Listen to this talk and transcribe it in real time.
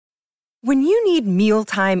When you need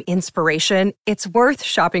mealtime inspiration, it's worth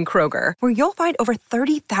shopping Kroger, where you'll find over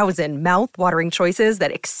 30,000 mouth-watering choices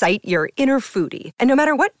that excite your inner foodie. And no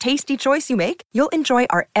matter what tasty choice you make, you'll enjoy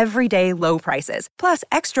our everyday low prices, plus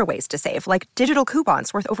extra ways to save, like digital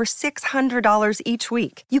coupons worth over $600 each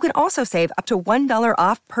week. You can also save up to $1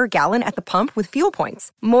 off per gallon at the pump with fuel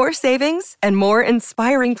points. More savings and more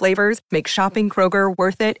inspiring flavors make shopping Kroger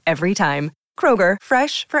worth it every time. Kroger,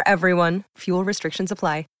 fresh for everyone. Fuel restrictions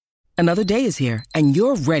apply. Another day is here, and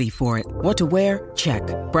you're ready for it. What to wear? Check.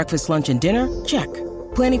 Breakfast, lunch, and dinner? Check.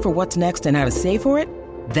 Planning for what's next and how to save for it?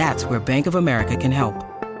 That's where Bank of America can help.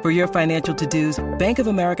 For your financial to-dos, Bank of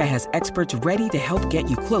America has experts ready to help get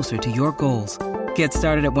you closer to your goals. Get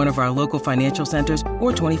started at one of our local financial centers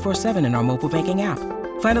or 24/7 in our mobile banking app.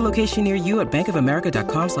 Find a location near you at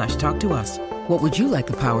bankofamerica.com/talktous. What would you like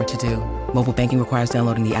the power to do? Mobile banking requires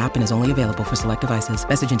downloading the app and is only available for select devices.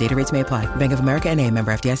 Message and data rates may apply. Bank of America N.A.,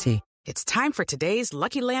 member FDIC. It's time for today's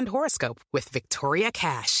Lucky Land horoscope with Victoria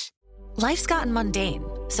Cash. Life's gotten mundane,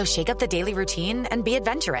 so shake up the daily routine and be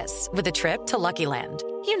adventurous with a trip to Lucky Land.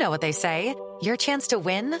 You know what they say, your chance to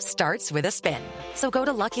win starts with a spin. So go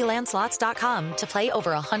to LuckyLandSlots.com to play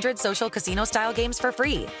over 100 social casino-style games for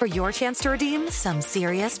free for your chance to redeem some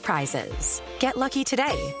serious prizes. Get lucky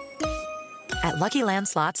today at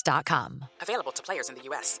LuckyLandSlots.com. Available to players in the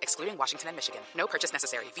U.S., excluding Washington and Michigan. No purchase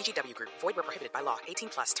necessary. VGW Group. Void where prohibited by law.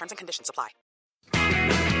 18+. Terms and conditions apply.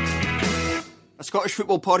 A Scottish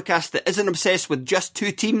football podcast that isn't obsessed with just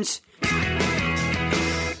two teams,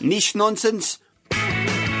 niche nonsense,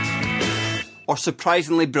 or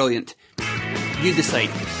surprisingly brilliant. You decide.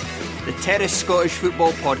 The Terrace Scottish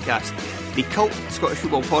Football Podcast. The cult Scottish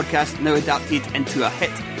football podcast now adapted into a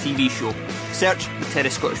hit TV show. Search the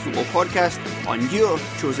Terrace Scottish Football Podcast on your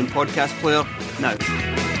chosen podcast player now.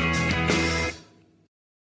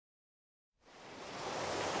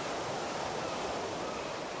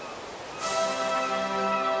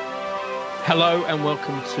 Hello and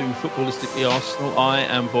welcome to Footballistically Arsenal. I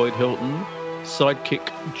am Boyd Hilton. Sidekick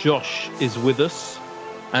Josh is with us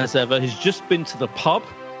as ever. He's just been to the pub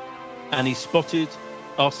and he spotted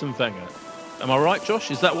Arsene Wenger. Am I right,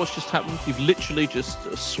 Josh? Is that what's just happened? You've literally just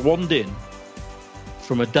swanned in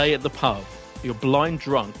from a day at the pub. You're blind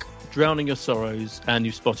drunk, drowning your sorrows, and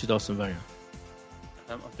you've spotted Arsene Wenger.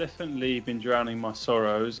 I've definitely been drowning my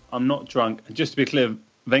sorrows. I'm not drunk. And just to be clear,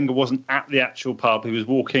 Wenger wasn't at the actual pub. He was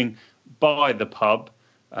walking by the pub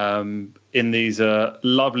in these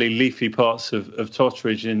lovely leafy parts of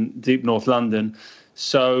Totteridge in deep North London.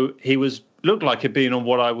 So he looked like he'd been on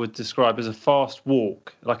what I would describe as a fast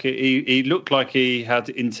walk. Like he looked like he had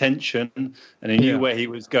intention and he knew where he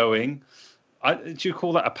was going. Do you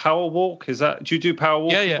call that a power walk? Do you do power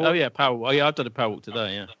walk? Yeah. Oh, yeah, power walk. Oh, yeah, I've done a power walk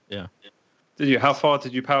today, yeah. Did you? How far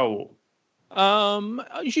did you power walk?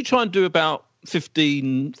 I usually try and do about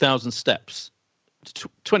 15,000 steps.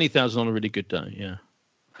 20,000 on a really good day, yeah.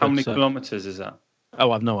 How many kilometres is that?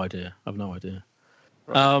 Oh, I've no idea. Right.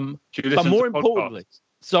 Do you listen but more to importantly,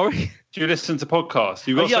 sorry? Do you listen to podcasts?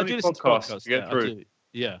 You've got so many podcasts to get through.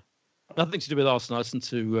 Yeah. Nothing to do with Arsenal. I listen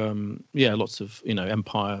to, lots of,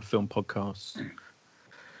 Empire film podcasts,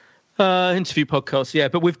 interview podcasts. Yeah,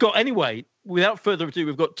 but we've got, anyway, without further ado,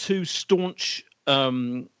 we've got two staunch,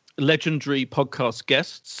 legendary podcast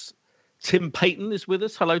guests. Tim Payton is with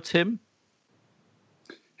us. Hello, Tim.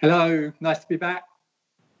 Hello. Nice to be back.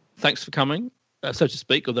 Thanks for coming, so to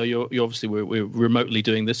speak, although you're obviously, we're remotely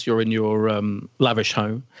doing this. You're in your lavish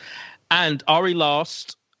home. And Ari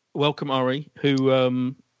Last, welcome, Ari,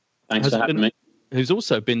 who... Thanks for having me. Who's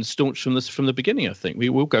also been staunch from the beginning, I think. We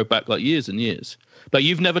will go back like years and years. But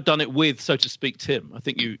you've never done it with, so to speak, Tim. I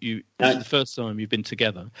think this is the first time you've been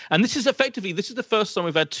together. And this is the first time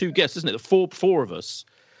we've had two guests, isn't it? The four of us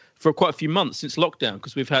for quite a few months since lockdown,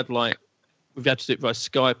 because we've had to do it via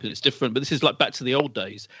Skype and it's different. But this is like back to the old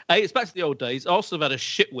days. It's back to the old days. Arsenal have had a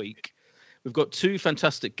shit week. We've got two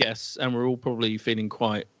fantastic guests and we're all probably feeling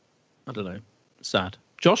quite, I don't know, sad.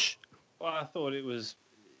 Josh? Well, I thought it was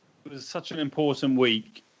such an important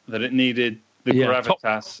week that it needed the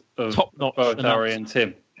gravitas of both Ari and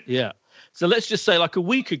Tim. Yeah. So let's just say like a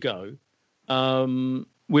week ago,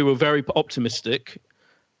 we were very optimistic.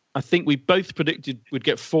 I think we both predicted we'd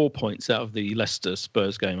get 4 points out of the Leicester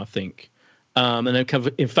Spurs game, I think. And then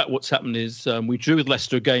in fact, what's happened is we drew with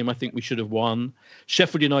Leicester a game I think we should have won.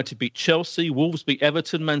 Sheffield United beat Chelsea. Wolves beat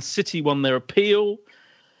Everton. Man City won their appeal.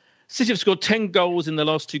 City have scored 10 goals in the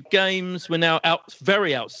last two games. We're now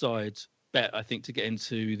very outside bet, I think, to get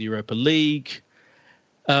into the Europa League.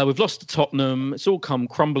 We've lost to Tottenham. It's all come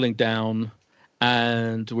crumbling down,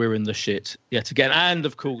 and we're in the shit yet again. And,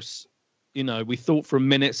 of course, we thought for a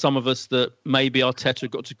minute, some of us, that maybe Arteta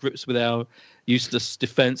got to grips with our useless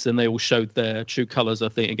defence, and they all showed their true colours, I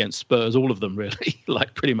think, against Spurs, all of them really,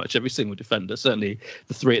 like pretty much every single defender, certainly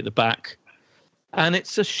the three at the back. And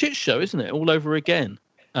it's a shit show, isn't it? All over again,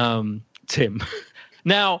 Tim.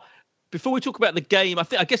 Now, before we talk about the game,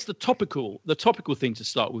 I guess the topical thing to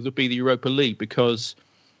start with would be the Europa League, because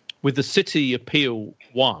with the City appeal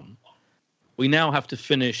won, we now have to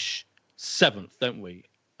finish 7th, don't we?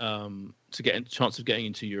 To get a chance of getting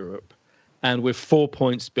into Europe, and we're 4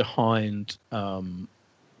 points behind.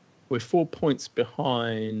 We're 4 points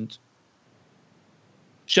behind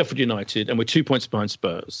Sheffield United, and we're 2 points behind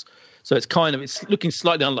Spurs. So it's looking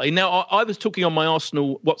slightly unlikely. Now, I was talking on my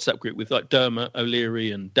Arsenal WhatsApp group with like Dermot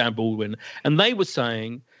O'Leary and Dan Baldwin, and they were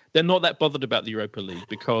saying they're not that bothered about the Europa League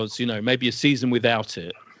because maybe a season without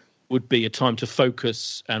it would be a time to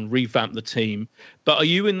focus and revamp the team. But are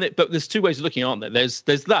you in the? But there's two ways of looking, aren't there? There's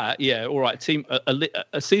that, yeah, all right.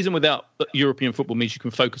 A season without European football means you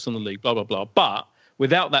can focus on the league, blah blah blah. But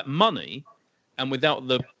without that money, and without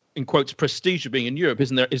the, in quotes, prestige of being in Europe,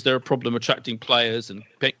 is there a problem attracting players and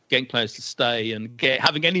getting players to stay and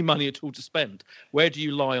having any money at all to spend? Where do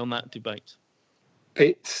you lie on that debate?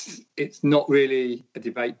 It's not really a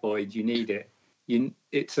debate, Boyd. You need it.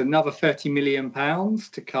 It's another £30 million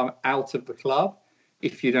to come out of the club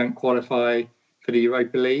if you don't qualify for the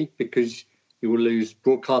Europa League, because you will lose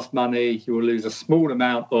broadcast money, you will lose a small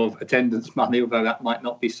amount of attendance money, although that might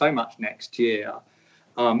not be so much next year.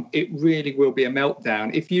 It really will be a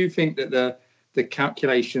meltdown. If you think that the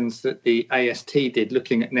calculations that the AST did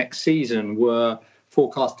looking at next season were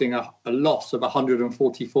forecasting a loss of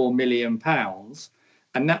 £144 million,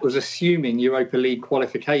 and that was assuming Europa League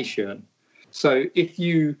qualification. So if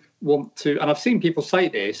you want to, and I've seen people say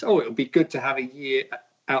this, it would be good to have a year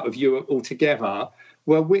out of Europe altogether.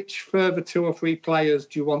 Well, which further 2 or 3 players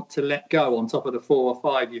do you want to let go on top of the 4 or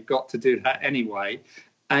 5 you've got to do that anyway?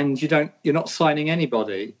 And you're not signing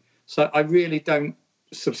anybody. So I really don't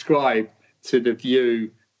subscribe to the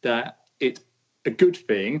view that it's a good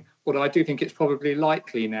thing, although I do think it's probably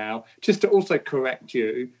likely now. Just to also correct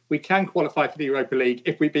you, we can qualify for the Europa League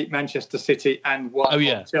if we beat Manchester City and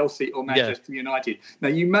Chelsea or Manchester United. Now,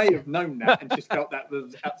 you may have known that and just felt that there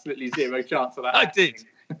was absolutely zero chance of that happening.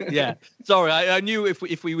 Did. Yeah. Sorry, I knew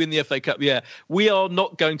if we win the FA Cup, we are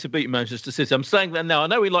not going to beat Manchester City. I'm saying that now. I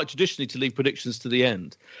know we like traditionally to leave predictions to the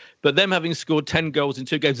end, but them having scored 10 goals in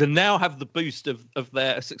 2 games and now have the boost of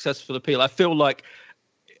their successful appeal, I feel like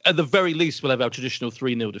at the very least, we'll have our traditional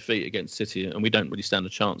 3-0 defeat against City, and we don't really stand a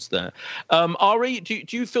chance there. Ari,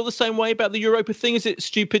 do you feel the same way about the Europa thing? Is it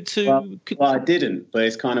stupid to... Well, I didn't, but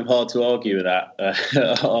it's kind of hard to argue with that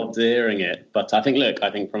after hearing it. But I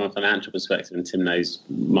think from a financial perspective, and Tim knows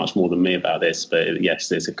much more than me about this, but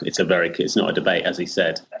yes, it's not a debate, as he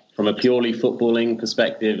said. From a purely footballing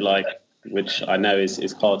perspective, which I know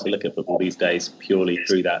is hard to look at football these days purely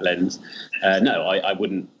through that lens. No, I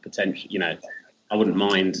wouldn't potentially, I wouldn't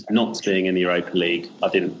mind not being in the Europa League. I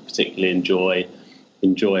didn't particularly enjoy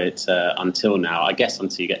it until now. I guess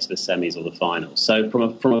until you get to the semis or the finals. So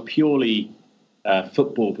from a purely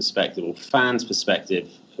football perspective or fans' perspective,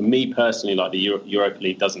 for me personally, the Europa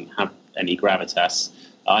League doesn't have any gravitas.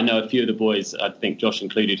 I know a few of the boys, I think Josh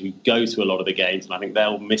included, who go to a lot of the games, and I think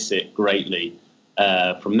they'll miss it greatly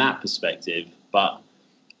from that perspective. But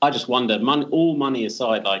I just wonder, all money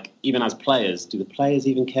aside, even as players, do the players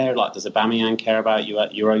even care? Does Aubameyang care about you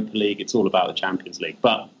at Europa League? It's all about the Champions League.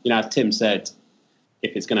 But, as Tim said,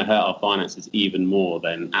 if it's going to hurt our finances even more,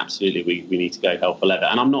 then absolutely we need to go hell for leather.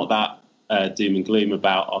 And I'm not that doom and gloom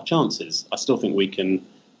about our chances. I still think we can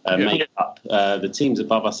make up. The teams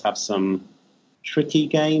above us have some tricky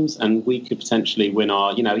games, and we could potentially win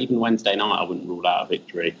our, even Wednesday night, I wouldn't rule out a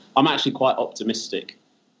victory. I'm actually quite optimistic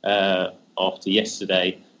after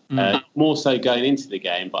yesterday. More so going into the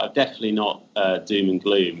game, but I'm definitely not doom and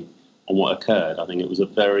gloom on what occurred. I think it was a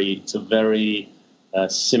very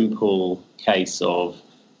simple case of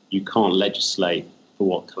you can't legislate for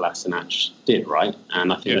what Kolasinac did, right?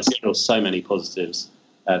 And I think there's still so many positives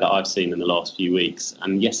that I've seen in the last few weeks,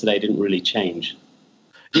 and yesterday didn't really change.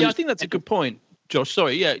 Yeah, I think that's a good point, Josh.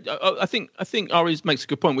 Sorry, yeah, I think Ari makes a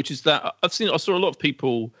good point, which is that I saw a lot of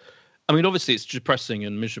people. I mean, obviously it's depressing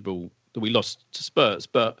and miserable that we lost to Spurs,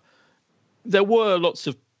 but there were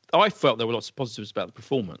I felt there were lots of positives about the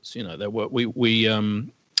performance. There were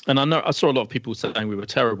and I know I saw a lot of people saying we were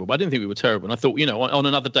terrible, but I didn't think we were terrible. And I thought, on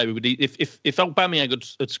another day we would, if Aubameyang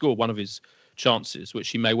had scored one of his chances, which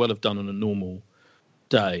he may well have done on a normal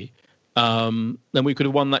day, then we could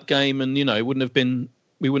have won that game, and it wouldn't have been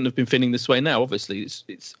we wouldn't have been feeling this way now. Obviously,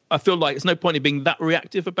 it's. I feel like there's no point in being that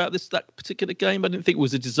reactive about that particular game. I didn't think it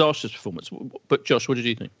was a disastrous performance. But Josh, what did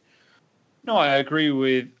you think? No, I agree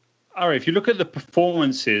with Ari. If you look at the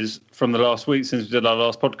performances from the last week since we did our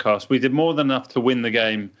last podcast, we did more than enough to win the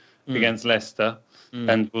game against Leicester.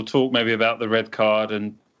 And we'll talk maybe about the red card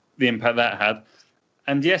and the impact that had.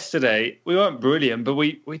 And yesterday, we weren't brilliant, but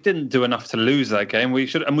we didn't do enough to lose that game. We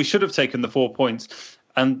should have taken the 4 points,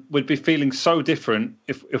 and we'd be feeling so different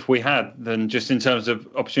if we had than just in terms of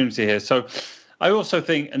opportunity here. So I also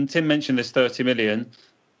think, and Tim mentioned this 30 million,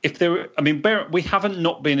 we haven't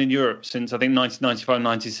not been in Europe since I think 1995,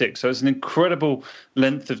 96. So it's an incredible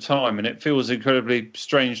length of time, and it feels incredibly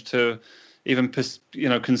strange to even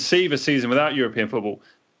conceive a season without European football.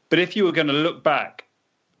 But if you were going to look back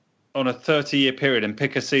on a 30-year period and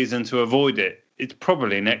pick a season to avoid it, it's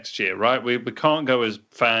probably next year, right? We can't go as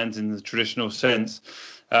fans in the traditional sense.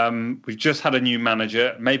 We've just had a new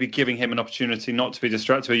manager, maybe giving him an opportunity not to be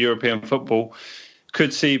distracted with European football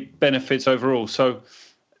could see benefits overall. So,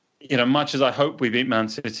 much as I hope we beat Man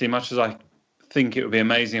City, much as I think it would be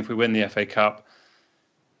amazing if we win the FA Cup,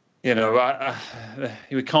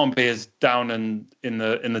 we can't be as down and in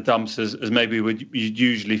the dumps as maybe you'd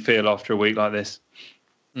usually feel after a week like this.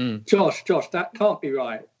 Josh, that can't be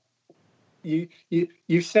right.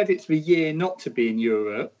 You said it's the year not to be in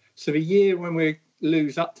Europe. So the year when we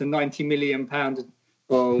lose up to £90 million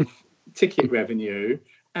of ticket revenue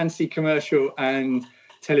and see commercial and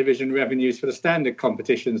television revenues for the standard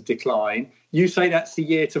competitions decline, you say that's the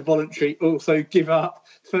year to voluntarily also give up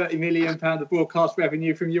 £30 million of broadcast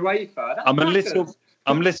revenue from UEFA. I'm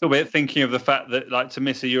a little bit thinking of the fact that, to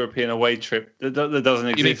miss a European away trip that doesn't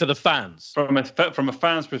exist. You mean for the fans? From a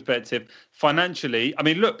fan's perspective, financially,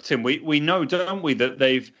 look, Tim, we know, don't we, that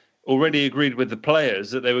they've already agreed with the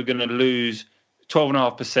players that they were going to lose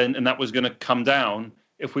 12.5%, and that was going to come down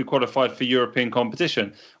if we qualified for European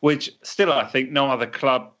competition, which still I think no other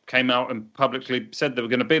club came out and publicly said they were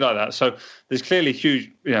going to be like that. So there's clearly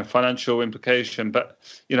huge, financial implication. But,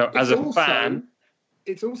 as a fan...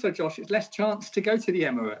 It's also, Josh, it's less chance to go to the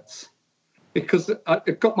Emirates because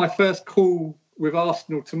I've got my first call with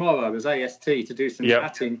Arsenal tomorrow as AST to do some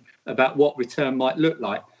chatting about what return might look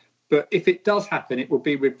like. But if it does happen, it will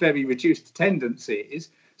be with very reduced attendances.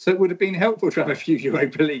 So it would have been helpful to have a few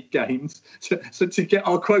Europa League games to get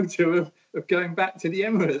our quota of going back to the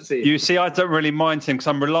Emirates. You see, I don't really mind him because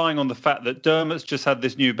I'm relying on the fact that Dermot's just had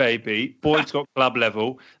this new baby. Boyd's got club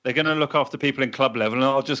level. They're going to look after people in club level, and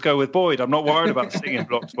I'll just go with Boyd. I'm not worried about sitting in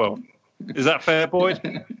Block 12. Is that fair,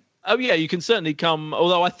 Boyd? Oh yeah, you can certainly come.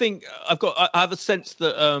 Although I think I have a sense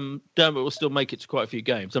that Dermot will still make it to quite a few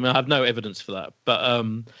games. I have no evidence for that.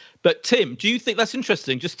 But Tim, do you think that's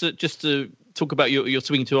interesting? Just to talk about your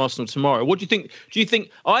swinging to Arsenal tomorrow. What do you think? Do you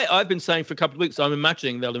think I've been saying for a couple of weeks? I'm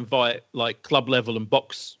imagining they'll invite club level and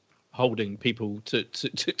box holding people to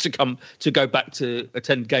come to go back to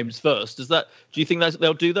attend games first. Do you think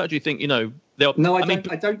they'll do that? Do you think they'll? No, I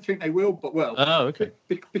don't think they will. But oh, okay.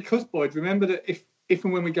 Because Boyd, remember that if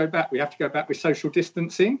and when we go back, we have to go back with social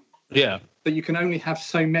distancing. Yeah. But you can only have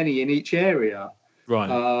so many in each area. Right.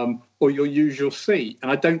 Or your usual seat. And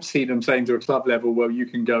I don't see them saying to a club level, well, you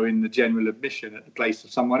can go in the general admission at the place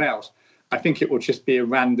of someone else. I think it will just be a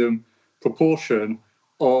random proportion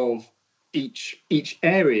of each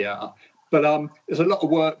area. But there's a lot of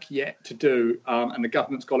work yet to do, and the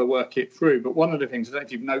government's got to work it through. But one of the things, I don't know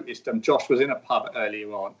if you've noticed, Josh was in a pub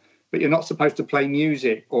earlier on, but you're not supposed to play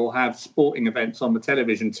music or have sporting events on the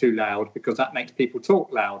television too loud because that makes people talk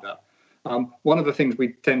louder. One of the things we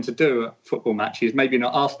tend to do at football matches, maybe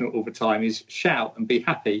not Arsenal all the time, is shout and be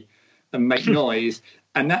happy and make noise.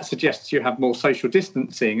 And that suggests you have more social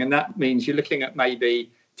distancing. And that means you're looking at maybe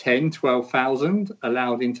 10, 12,000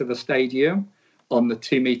 allowed into the stadium on the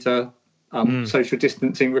 2 metre social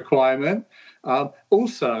distancing requirement.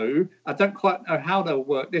 Also, I don't quite know how they'll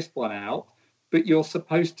work this one out, but you're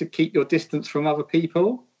supposed to keep your distance from other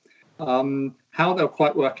people. How they'll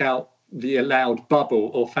quite work out the allowed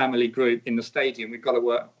bubble or family group in the stadium, we've got to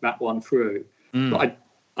work that one through. But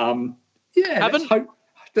let's hope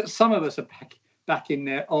that some of us are back in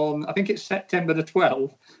there on, I think it's September the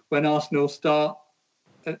 12th, when Arsenal start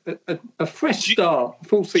a fresh start,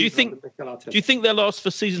 full season. Do you think they'll ask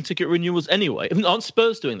for season ticket renewals anyway? Aren't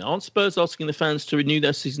Spurs doing that? Aren't Spurs asking the fans to renew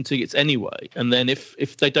their season tickets anyway? And then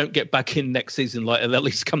if they don't get back in next season, they'll at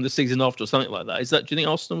least come the season after or something like that. Do you think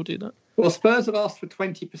Arsenal will do that? Well, Spurs have asked for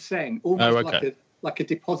 20%, almost like a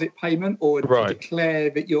deposit payment or a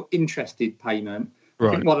declare that you're interested payment. Right.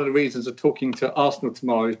 I think one of the reasons of talking to Arsenal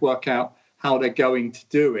tomorrow is work out how they're going to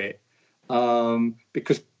do it.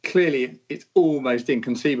 Because clearly it's almost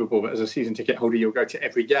inconceivable that as a season ticket holder you'll go to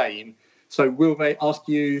every game. So will they ask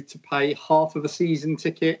you to pay half of a season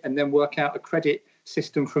ticket and then work out a credit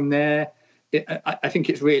system from there? I think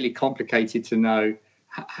it's really complicated to know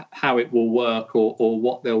how it will work or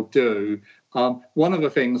what they'll do. One of the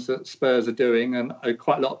things that Spurs are doing, and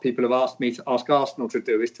quite a lot of people have asked me to ask Arsenal to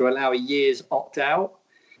do, is to allow a year's opt-out.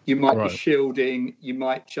 You might be shielding, you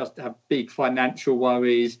might just have big financial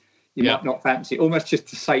worries, you might not fancy, almost just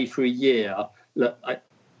to say for a year, look, I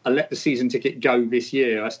let the season ticket go this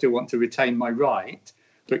year, I still want to retain my right,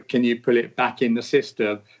 but can you pull it back in the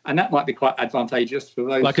system? And that might be quite advantageous for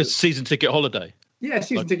those. Like a season ticket holiday? Yeah,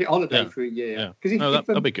 season ticket holiday for a year. Yeah.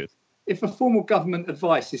 That'd be good. If a formal government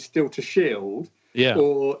advice is still to shield,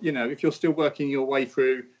 or, if you're still working your way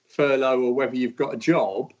through furlough or whether you've got a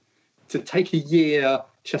job, to take a year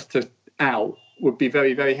just to out would be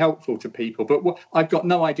very, very helpful to people. But I've got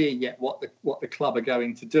no idea yet what the club are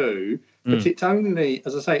going to do. But it's only,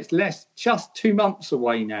 as I say, it's just 2 months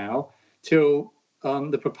away now till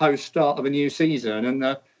the proposed start of a new season.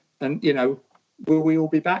 And will we all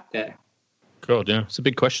be back there? God, yeah, it's a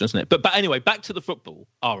big question, isn't it? But anyway, back to the football,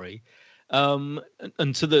 Ari, and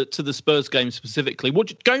to the Spurs game specifically.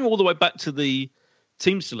 Going all the way back to the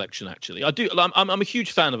team selection, actually, I'm a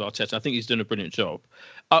huge fan of Arteta. I think he's doing a brilliant job.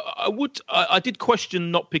 I did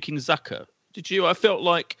question not picking Xhaka. Did you? I felt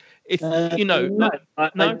like No. I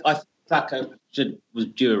think Xhaka was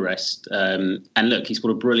due a rest. And look, he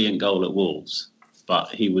scored a brilliant goal at Wolves, but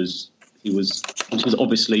he was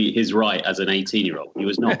obviously his right as an 18-year-old. He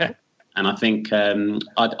was not. And I think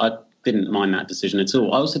I didn't mind that decision at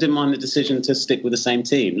all. I also didn't mind the decision to stick with the same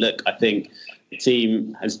team. Look, I think the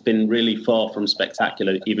team has been really far from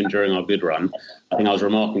spectacular, even during our good run. I think I was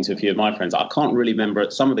remarking to a few of my friends, I can't really remember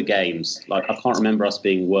some of the games. Like, I can't remember us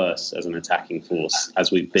being worse as an attacking force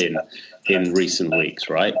as we've been in recent weeks,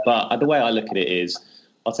 right? But the way I look at it is,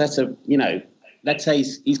 Arteta, let's say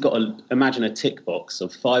he's got imagine a tick box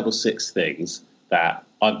of 5 or 6 things that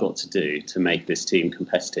I've got to do to make this team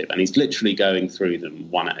competitive. And he's literally going through them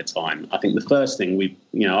one at a time. I think the first thing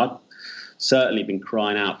I've certainly been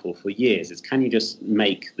crying out for years is, can you just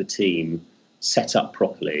make the team set up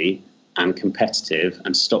properly and competitive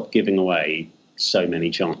and stop giving away so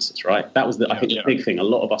many chances, right? That was the big thing a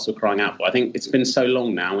lot of us were crying out for. I think it's been so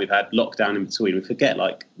long now, we've had lockdown in between. We forget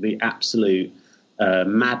the absolute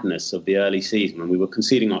madness of the early season when we were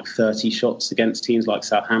conceding 30 shots against teams like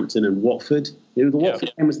Southampton and Watford. The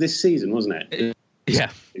Watford game was this season, wasn't it? Yeah.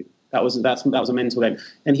 That was a mental game.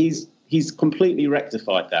 And he's completely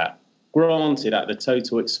rectified that. Granted, at the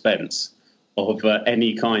total expense of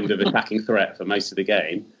any kind of attacking threat for most of the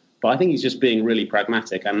game. But I think he's just being really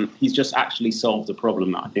pragmatic, and he's just actually solved a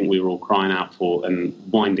problem that I think we were all crying out for and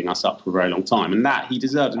winding us up for a very long time. And that he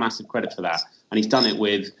deserves massive credit for that. And he's done it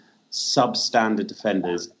with substandard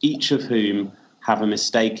defenders, each of whom have a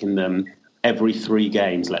mistake in them every 3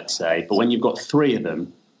 games, let's say. But when you've got 3 of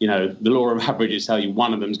them, the law of averages tell you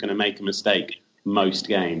one of them's going to make a mistake most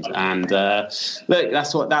games. And look,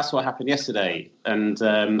 that's what happened yesterday. And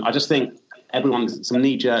I just think everyone's some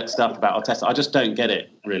knee-jerk stuff about Arteta. I just don't get it,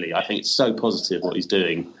 really. I think it's so positive what he's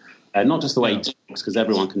doing. Not just the way he talks, because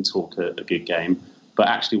everyone can talk a good game, but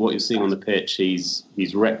actually what you're seeing on the pitch, he's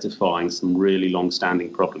rectifying some really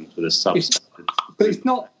long-standing problems with a substandard. But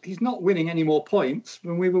he's not winning any more points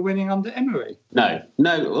than we were winning under Emery. No.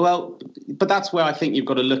 Well, but that's where I think you've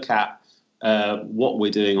got to look at what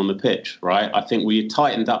we're doing on the pitch, right? I think we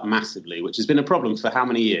tightened up massively, which has been a problem for how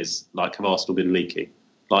many years? Have Arsenal been leaky?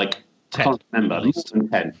 10, I can't remember.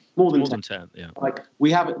 More than 10. Yeah.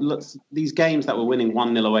 We have these games that we're winning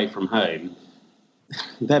 1-0 away from home.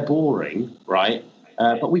 They're boring, right?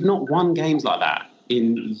 But we've not won games like that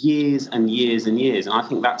in years and years and years. And I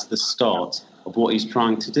think that's the start of what he's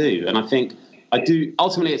trying to do. And I think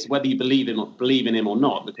ultimately it's whether you believe in him or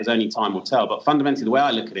not, because only time will tell. But fundamentally, the way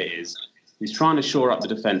I look at it is, he's trying to shore up the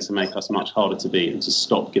defence and make us much harder to beat and to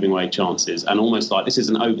stop giving away chances. And almost this is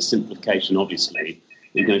an oversimplification, obviously.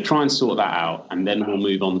 We're going to try and sort that out, and then we'll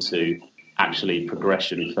move on to actually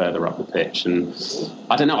progression further up the pitch. And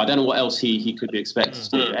I don't know what else he could be expected to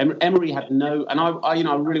do. Emery had and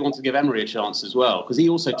I really want to give Emery a chance as well, because he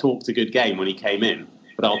also talked a good game when he came in,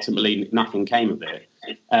 but ultimately nothing came of it.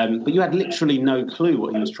 But you had literally no clue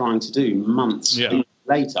what he was trying to do months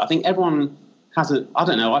later. I think everyone has I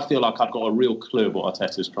don't know, I feel like I've got a real clue of what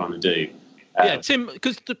Arteta's trying to do. Tim,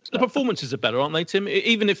 because the performances are better, aren't they, Tim?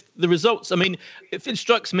 Even if the results, it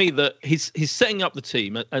strikes me that he's setting up the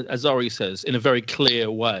team, as Ari says, in a very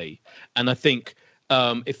clear way. And I think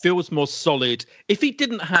it feels more solid. If he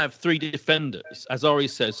didn't have 3 defenders, as Ari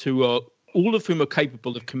says, all of whom are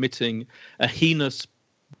capable of committing a heinous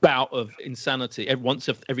bout of insanity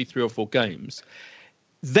every 3 or 4 games,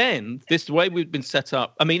 then this way we've been set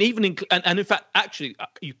up. I mean, even in fact, actually,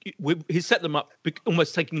 he's set them up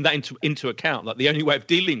almost taking that into account. Like the only way of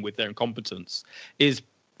dealing with their incompetence is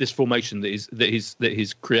this formation that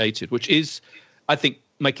he's created, which is, I think,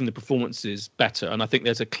 making the performances better. And I think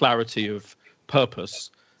there's a clarity of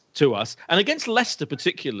purpose to us. And against Leicester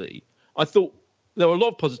particularly, I thought there were a lot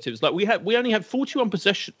of positives. Like we only had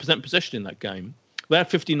 41% possession in that game. They had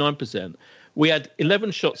 59%. We had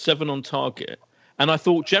 11 shots, 7 on target. And I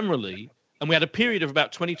thought generally, and we had a period of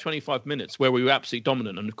about 20, 25 minutes where we were absolutely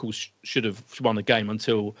dominant and, of course, should have won the game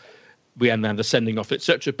until we had the sending off,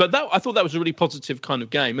 etc. But I thought that was a really positive kind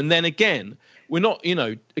of game. And then again, we're not,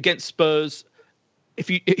 against Spurs, if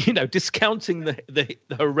you discounting the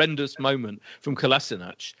horrendous moment from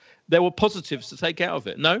Kolasinac, there were positives to take out of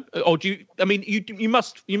it. No? Or do you? I mean, you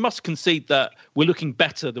must concede that we're looking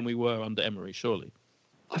better than we were under Emery, surely.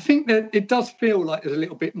 I think that it does feel like there's a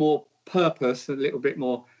little bit more purpose, a little bit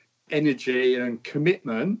more energy and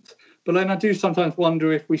commitment. But then I do sometimes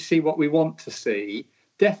wonder if we see what we want to see.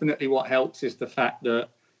 Definitely what helps is the fact that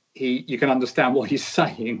you can understand what he's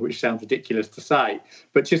saying, which sounds ridiculous to say,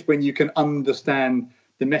 but just when you can understand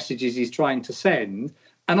the messages he's trying to send.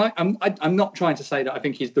 And I'm not trying to say that I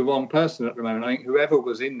think he's the wrong person at the moment. I think whoever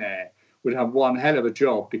was in there would have one hell of a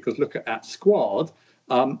job, because look at that squad.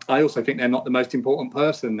 I also think they're not the most important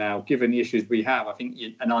person now, given the issues we have. I think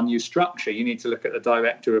in our new structure, you need to look at the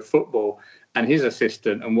director of football and his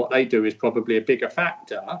assistant, and what they do is probably a bigger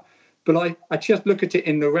factor. But I just look at it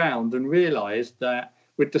in the round and realise that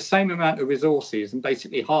with the same amount of resources and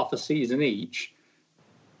basically half a season each,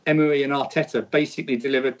 Emery and Arteta basically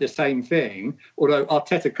delivered the same thing, although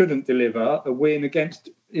Arteta couldn't deliver a win against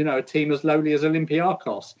a team as lowly as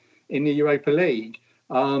Olympiacos in the Europa League.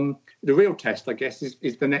 The real test, I guess,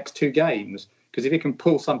 is the next 2 games, because if he can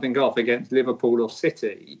pull something off against Liverpool or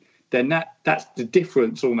City, then that's the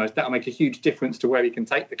difference almost. That'll make a huge difference to where he can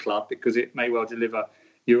take the club, because it may well deliver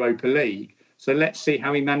Europa League. So let's see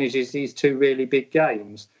how he manages these 2 really big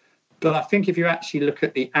games. But I think if you actually look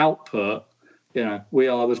at the output, we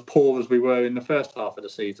are as poor as we were in the first half of the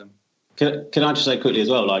season. Can I just say quickly as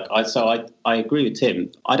well, I agree with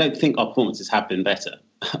Tim. I don't think our performances have been better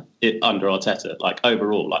under Arteta.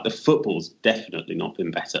 Overall, the football's definitely not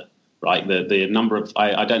been better. Right, the number of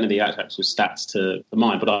I don't know the actual stats to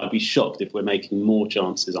mind, but I'd be shocked if we're making more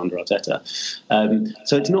chances under Arteta.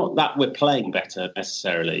 So it's not that we're playing better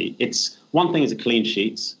necessarily. It's one thing is a clean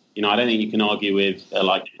sheets. I don't think you can argue with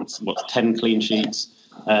 10 clean sheets,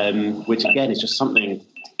 which again is just something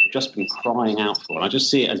we've just been crying out for. And I just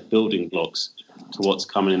see it as building blocks to what's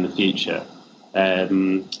coming in the future.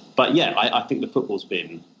 But yeah, I think the football's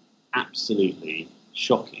been absolutely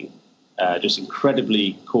shocking. Just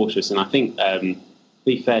incredibly cautious. And I think,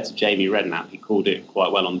 be fair to Jamie Redknapp, he called it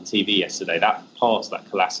quite well on the TV yesterday. That pass that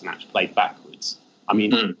Kolasinac played backwards. I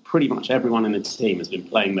mean, pretty much everyone in the team has been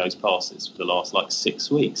playing those passes for the last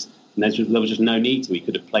 6 weeks. And there was just no need to. He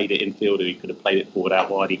could have played it infield, or he could have played it forward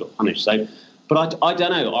out wide. He got punished. So, but I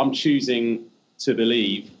don't know. I'm choosing to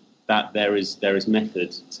believe that there is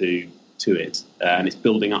method to it, and it's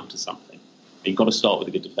building up to something. You've got to start with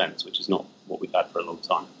a good defence, which is not what we've had for a long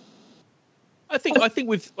time. I think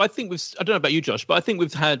we've. I don't know about you, Josh, but I think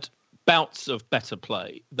we've had bouts of better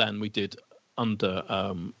play than we did under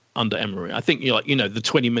Emery. I think the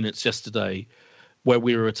 20 minutes yesterday where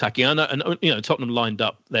we were attacking. I know, and Tottenham lined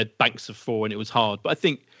up their banks of 4, and it was hard. But I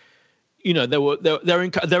think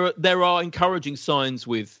there are encouraging signs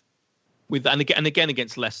with and again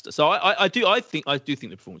against Leicester. So I do think the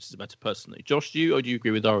performances are better personally. Josh, do you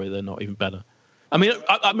agree with Ori? They're not even better. I mean,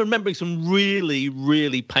 I'm remembering some really,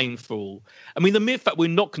 really painful. I mean, the mere fact we're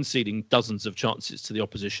not conceding dozens of chances to the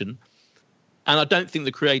opposition, and I don't think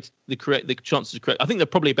the chances to create. I think they're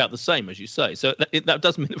probably about the same, as you say. So that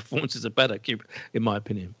does mean the performances are better, in my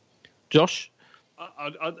opinion. Josh,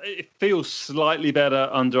 it feels slightly better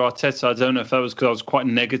under Arteta. I don't know if that was because I was quite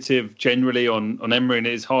negative generally on Emery, and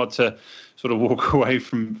it is hard to sort of walk away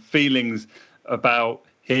from feelings about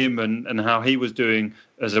him and how he was doing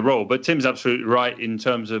as a role. But Tim's absolutely right in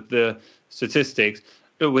terms of the statistics.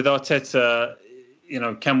 But with Arteta,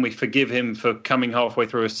 can we forgive him for coming halfway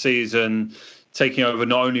through a season, taking over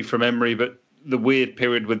not only from Emery, but the weird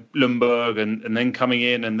period with Ljungberg and then coming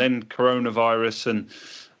in and then coronavirus? And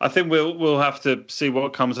I think we'll have to see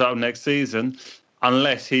what comes out next season,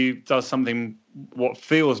 unless he does something what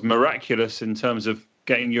feels miraculous in terms of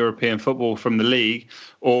getting European football from the league,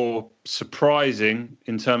 or surprising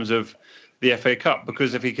in terms of the FA Cup.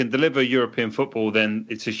 Because if he can deliver European football, then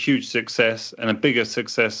it's a huge success and a bigger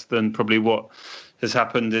success than probably what has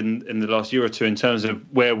happened in the last year or two in terms of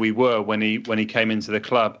where we were when he came into the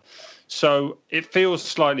club. So it feels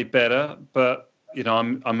slightly better, but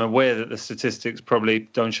I'm aware that the statistics probably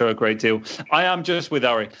don't show a great deal. I am just with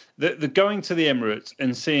Ari. The going to the Emirates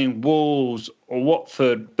and seeing Wolves or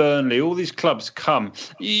Watford, Burnley, all these clubs come.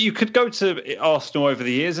 You could go to Arsenal over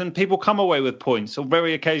the years and people come away with points or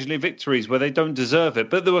very occasionally victories where they don't deserve it.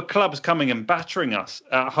 But there were clubs coming and battering us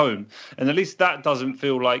at home, and at least that doesn't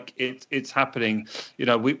feel like it's happening.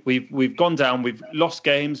 We've gone down. We've lost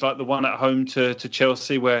games like the one at home to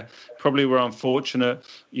Chelsea, where probably we're unfortunate.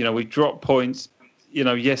 We dropped points.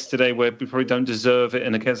 Yesterday where we probably don't deserve it,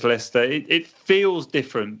 and against Leicester, it feels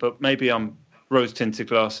different, but maybe I'm rose-tinted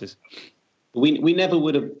glasses. We never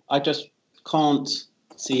would have. I just can't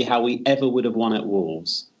see how we ever would have won at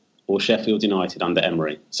Wolves or Sheffield United under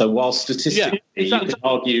Emery. So while statistically you could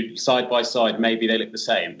argue side by side, maybe they look the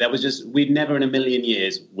same. We'd never in a million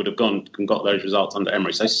years would have gone and got those results under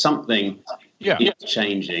Emery. So something is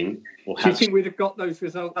changing. Do you think we'd have got those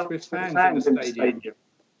results with fans in the stadium?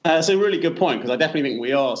 It's a really good point, because I definitely think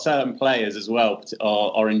we are. Certain players as well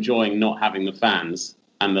are enjoying not having the fans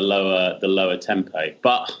and the lower tempo.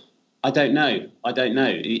 But I don't know.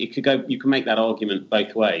 It could go. You can make that argument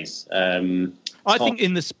both ways. I think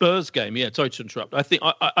in the Spurs game, sorry to interrupt. I think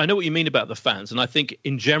I know what you mean about the fans, and I think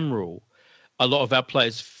in general, a lot of our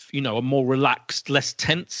players, are more relaxed, less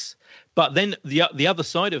tense. But then the other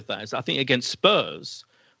side of that is, I think against Spurs,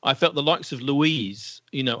 I felt the likes of Luiz,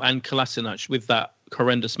 and Kolasinac with that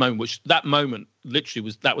horrendous moment, which that moment literally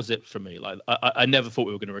was it for me. Like I never thought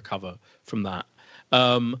we were going to recover from that.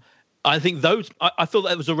 I think I felt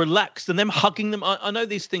that it was a relaxed, and them hugging them. I know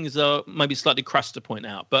these things are maybe slightly crass to point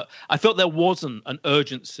out, but I felt there wasn't an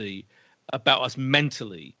urgency about us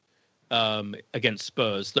mentally against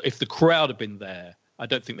Spurs. That if the crowd had been there, I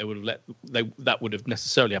don't think they would have that would have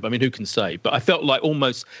necessarily happened. I mean, who can say? But I felt like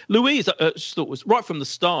almost Luiz, I just thought was right from the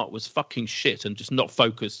start was fucking shit and just not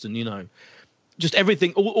focused, and just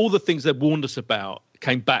everything, all the things they warned us about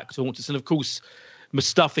came back to haunt us. And of course,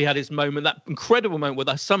 Mustafi had his moment, that incredible moment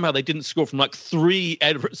where somehow they didn't score from like 3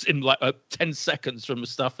 errors in like 10 seconds from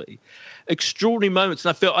Mustafi. Extraordinary moments.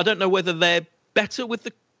 And I don't know whether they're better with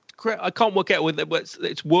the crowd. I can't work out whether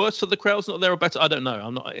it's worse for the crowd's not there or better. I don't know.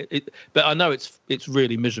 I'm not. But I know it's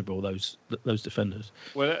really miserable, those defenders.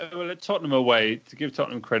 Well, at Tottenham away, to give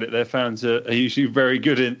Tottenham credit, their fans are usually very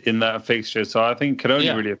good in that fixture. So I think it could only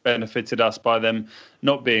really have benefited us by them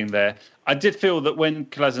not being there. I did feel that when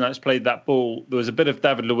Kolasinac played that ball, there was a bit of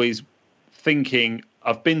David Luiz thinking,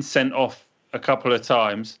 I've been sent off a couple of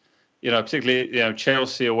times, particularly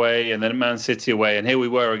Chelsea away and then Man City away, and here we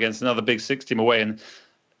were against another big 6 team away, and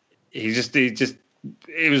he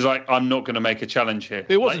was like, I'm not going to make a challenge here.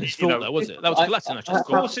 It wasn't his fault, though, was it? That was Kolasinac. Of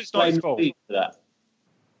course, it's not his fault.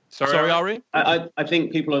 Sorry, Ari? I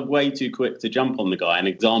think people are way too quick to jump on the guy. An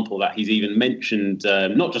example that he's even mentioned,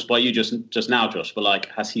 not just by you just now, Josh, but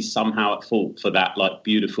has he somehow at fault for that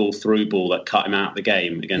beautiful through ball that cut him out of the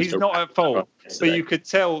game against? He's not at fault, but you could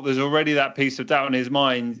tell there's already that piece of doubt in his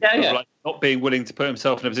mind of not being willing to put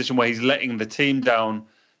himself in a position where he's letting the team down.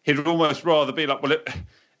 He'd almost rather be like,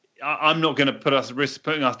 I'm not going to risk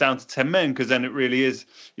putting us down to 10 men, because then it really is,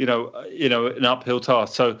 an uphill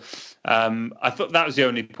task. So I thought that was the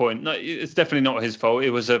only point. No, it's definitely not his fault.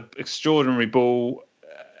 It was an extraordinary ball,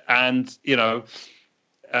 and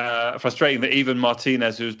frustrating that even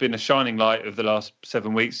Martinez, who's been a shining light of the last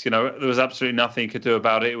 7 weeks, there was absolutely nothing he could do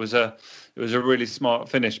about it. It was a really smart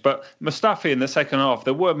finish. But Mustafi in the second half,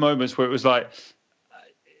 there were moments where it was like,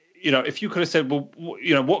 if you could have said, well,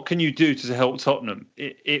 what can you do to help Tottenham?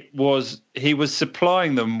 He was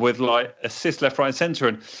supplying them with assists left, right, and centre.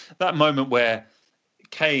 And that moment where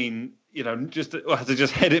Kane, just had to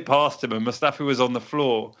just head it past him, and Mustafi was on the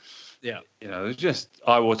floor. Yeah, it was just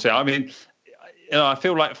eye-watering. I mean, I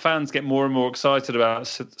feel like fans get more and more excited about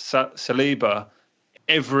Saliba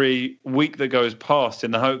every week that goes past,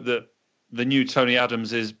 in the hope that the new Tony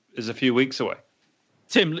Adams is a few weeks away.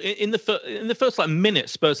 Tim, in the first minute,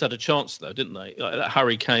 Spurs had a chance though, didn't they? That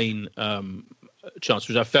Harry Kane chance,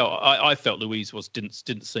 which I felt Luiz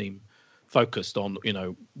didn't seem focused on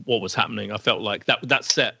what was happening. I felt like that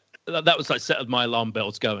was like set of my alarm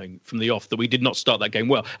bells going from the off, that we did not start that game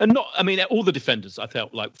well, and all the defenders I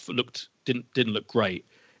felt like didn't look great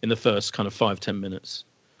in the first kind of 5-10 minutes.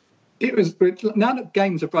 It was now that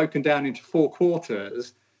games are broken down into 4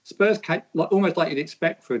 quarters. Spurs came almost like you'd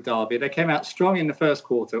expect for a derby. They came out strong in the first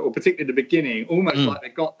quarter, or particularly the beginning, almost like they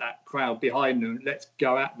got that crowd behind them. Let's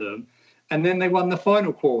go at them, and then they won the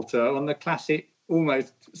final quarter on the classic,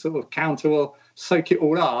 almost sort of counter or soak it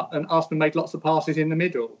all up. And Arsenal made lots of passes in the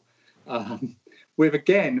middle. With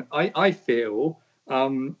again, I feel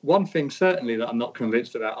one thing certainly that I'm not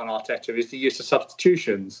convinced about on Arteta is the use of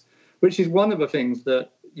substitutions, which is one of the things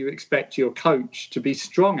that you expect your coach to be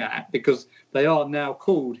strong at, because they are now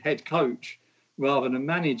called head coach rather than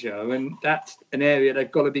manager, and that's an area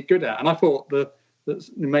they've got to be good at. And I thought that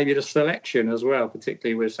maybe the selection as well,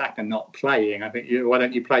 particularly with Saka not playing, I think, why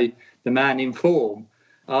don't you play the man in form?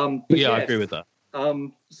 I agree with that.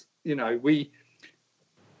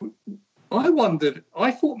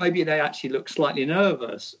 I thought maybe they actually looked slightly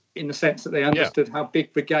nervous in the sense that they understood how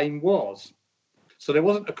big the game was. So there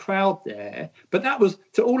wasn't a crowd there, but that was,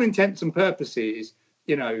 to all intents and purposes,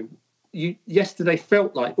 yesterday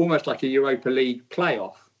felt like almost like a Europa League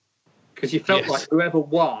playoff, because you felt like whoever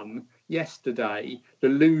won yesterday, the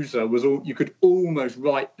loser was all, you could almost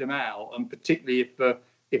write them out, and particularly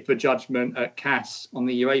if the judgment at CAS on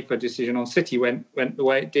the UEFA decision on City went the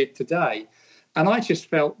way it did today. And I just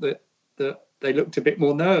felt that they looked a bit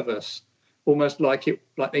more nervous, almost like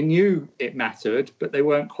they knew it mattered, but they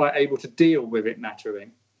weren't quite able to deal with it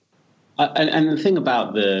mattering. And the thing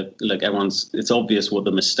about it's obvious what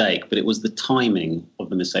the mistake, but it was the timing of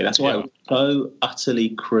the mistake. That's why it was so utterly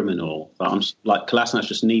criminal. Kolasinac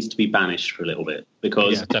just needs to be banished for a little bit,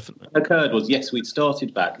 because definitely. What occurred was, yes, we'd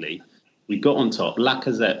started badly. We got on top.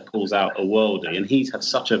 Lacazette pulls out a worldie, and he's had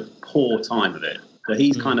such a poor time of it. So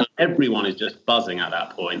he's everyone is just buzzing at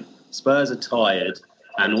that point. Spurs are tired,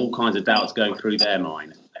 and all kinds of doubts going through their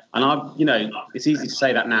mind. And it's easy to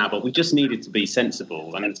say that now, but we just needed to be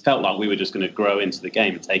sensible, and it felt like we were just going to grow into the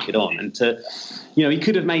game and take it on. And he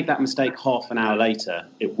could have made that mistake half an hour later.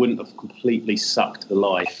 It wouldn't have completely sucked the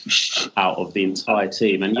life out of the entire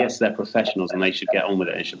team. And yes, they're professionals and they should get on with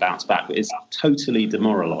it and should bounce back. But it's totally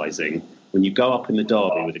demoralising when you go up in the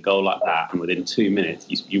derby with a goal like that, and within 2 minutes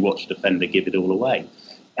you watch a defender give it all away.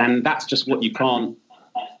 And that's just what you can't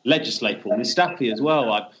legislate for. Mustafi as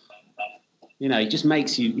well. He just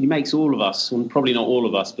makes all of us, and probably not all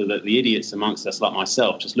of us, but the idiots amongst us like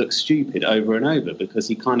myself, just look stupid over and over, because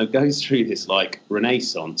he kind of goes through this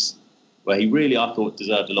renaissance where he really, I thought,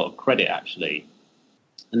 deserved a lot of credit actually.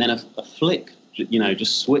 And then a flick,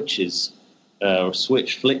 just switches,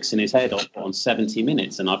 flicks in his head on 70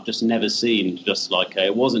 minutes. And I've just never seen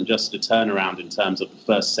it wasn't just a turnaround in terms of the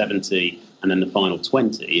first 70 and then the final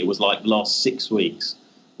 20. It was like the last 6 weeks,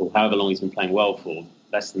 or however long he's been playing well for.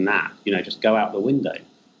 Less than that, just go out the window.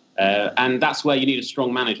 And that's where you need a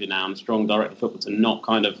strong manager now and a strong director of football to not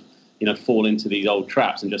kind of, fall into these old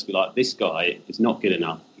traps and just be like, this guy is not good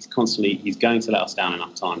enough. He's going to let us down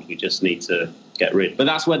enough times. We just need to get rid. But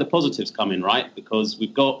that's where the positives come in, right? Because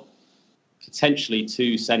we've got potentially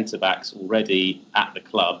 2 centre-backs already at the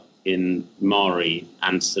club in Mari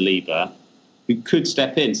and Saliba, who could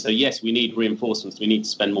step in. So yes, we need reinforcements. We need to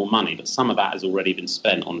spend more money, but some of that has already been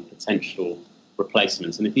spent on potential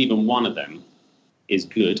replacements, and if even one of them is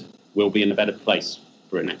good, we'll be in a better place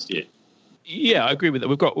for it next year. Yeah, I agree with that.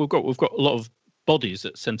 We've got a lot of bodies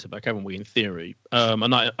at centre back, haven't we? In theory,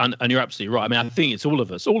 and you're absolutely right. I mean, I think it's all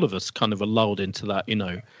of us kind of are lulled into that.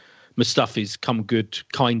 Mustafi's come good,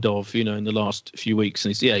 kind of, in the last few weeks,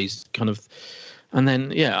 and he's kind of, and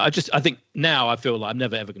then I think now I feel like I'm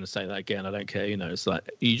never ever going to say that again. I don't care. It's like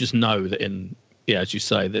you just know that as you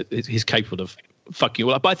say, that he's capable of fucking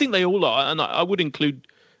all up. But I think they all are, and I would include.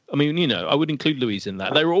 I would include Luiz in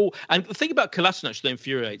that. They were all. And the thing about Kolasinac that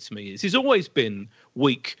infuriates me is he's always been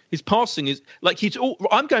weak. His passing is like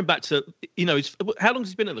I'm going back to how long has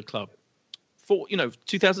he been at the club?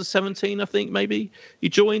 2017, I think maybe he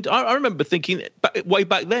joined. I remember thinking way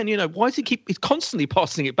back then, why does he's constantly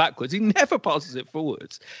passing it backwards? He never passes it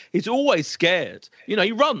forwards. He's always scared.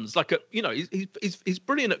 He runs like he's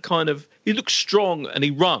brilliant at kind of. He looks strong and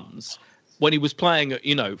he runs. When he was playing,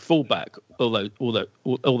 fullback all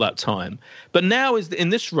that time, but now in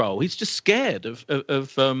this role, he's just scared of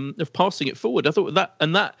passing it forward. I thought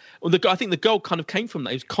I think the goal kind of came from that.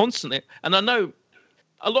 He was constantly, and I know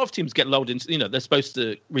a lot of teams get lulled into, they're supposed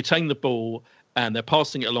to retain the ball and they're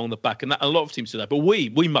passing it along the back, and a lot of teams do that. But we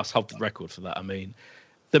must hold the record for that. I mean,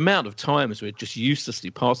 the amount of times we're just uselessly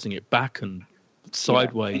passing it back and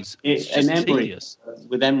sideways. It's just tedious.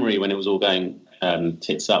 With Emery, when it was all going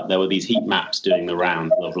tits up, there were these heat maps doing the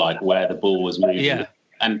round of where the ball was moving. Yeah.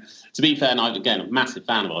 And to be fair, and I'm a massive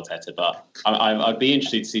fan of Arteta, but I'd be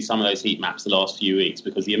interested to see some of those heat maps the last few weeks,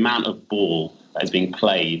 because the amount of ball that has been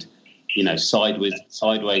played,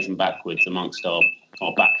 sideways and backwards amongst our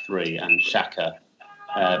back three and Xhaka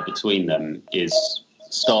between them is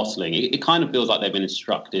startling. It kind of feels like they've been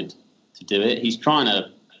instructed to do it. He's trying to.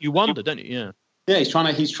 You wonder, don't you? Yeah. Yeah, he's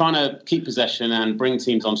trying to keep possession and bring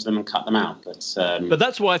teams onto them and cut them out. But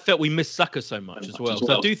that's why I felt we missed Saka so much as well.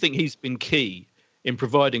 So I do think he's been key in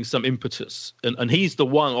providing some impetus, and he's the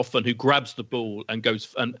one often who grabs the ball and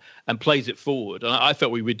goes and plays it forward. And I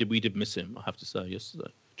felt we did miss him, I have to say,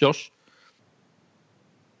 yesterday. Josh?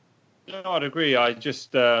 No, I'd agree. I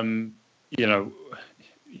just ultimately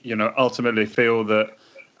feel that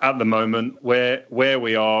at the moment where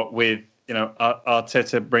we are with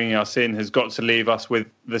Arteta bringing us in has got to leave us with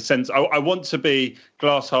the sense. I want to be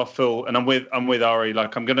glass half full, and I'm with Ari.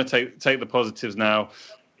 Like, I'm going to take the positives now.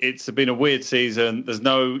 It's been a weird season. There's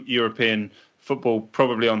no European football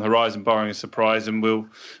probably on the horizon, barring a surprise, and we'll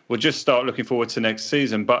just start looking forward to next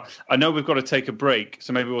season. But I know we've got to take a break,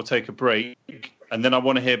 so maybe we'll take a break, and then I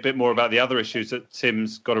want to hear a bit more about the other issues that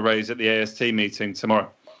Tim's got to raise at the AST meeting tomorrow.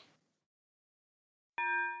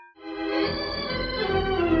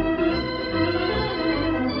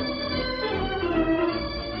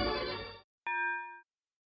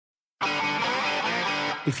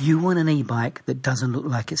 If you want an e-bike that doesn't look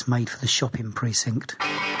like it's made for the shopping precinct,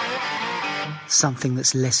 something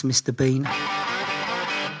that's less Mr. Bean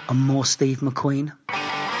and more Steve McQueen,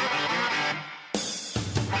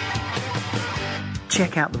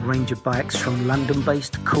 check out the range of bikes from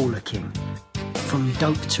London-based Cooler King. From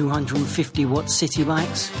dope 250-watt city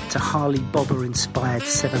bikes to Harley Bobber-inspired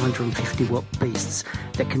 750-watt beasts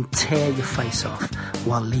that can tear your face off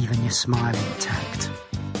while leaving your smile intact.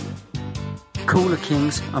 Cooler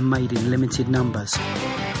Kings are made in limited numbers,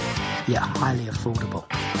 yet highly affordable.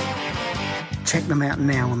 Check them out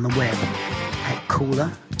now on the web at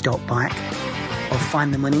cooler.bike or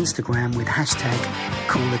find them on Instagram with hashtag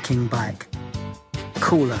CoolerKingBike.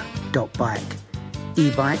 Cooler.bike.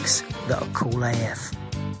 E-bikes that are cool AF.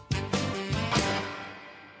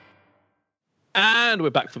 And we're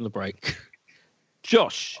back from the break.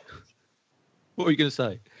 Josh, what were you going to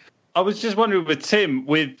say? I was just wondering with Tim,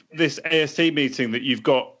 with this AST meeting that you've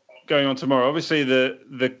got going on tomorrow, obviously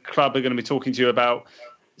the club are going to be talking to you about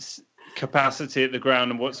capacity at the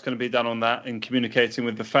ground and what's going to be done on that and communicating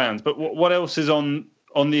with the fans. But what else is on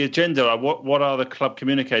the agenda? What are the club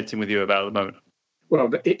communicating with you about at the moment? Well,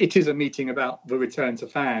 it is a meeting about the return to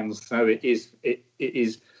fans. So it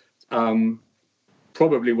is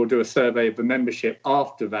probably we'll do a survey of the membership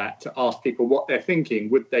after that to ask people what they're thinking.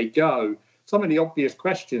 Would they go? Some of the obvious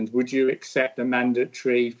questions: would you accept a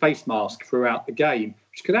mandatory face mask throughout the game,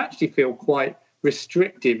 which could actually feel quite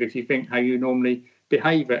restrictive if you think how you normally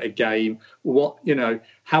behave at a game?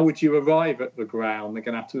 How would you arrive at the ground? They're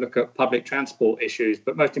going to have to look at public transport issues,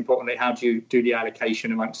 but most importantly, how do you do the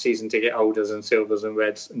allocation amongst season ticket holders and silvers and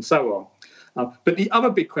reds and so on? But the other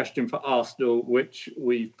big question for Arsenal, which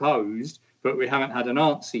we've posed, but we haven't had an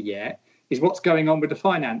answer yet, is what's going on with the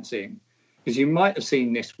financing? Because you might have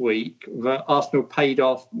seen this week that Arsenal paid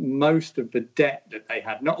off most of the debt that they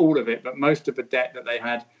had, not all of it, but most of the debt that they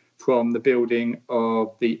had from the building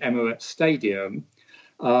of the Emirates Stadium.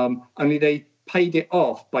 Only they paid it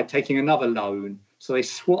off by taking another loan. So they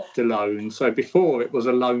swapped a loan. So before it was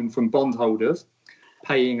a loan from bondholders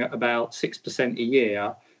paying at about 6% a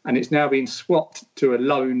year. And it's now been swapped to a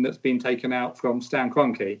loan that's been taken out from Stan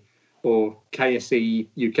Kroenke, or KSE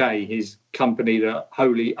UK, his company that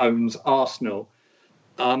wholly owns Arsenal.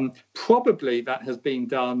 Probably that has been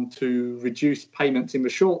done to reduce payments in the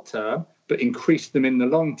short term, but increase them in the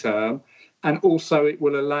long term. And also it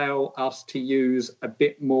will allow us to use a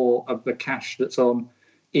bit more of the cash that's on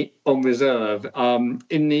reserve.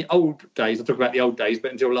 In the old days, I talk about the old days, but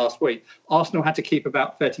until last week, Arsenal had to keep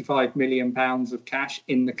about £35 million of cash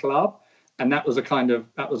in the club. And that was a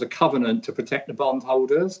covenant to protect the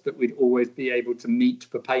bondholders, that we'd always be able to meet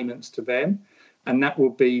the payments to them. And that will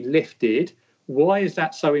be lifted. Why is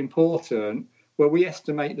that so important? Well, we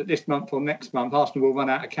estimate that this month or next month, Arsenal will run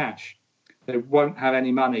out of cash. They won't have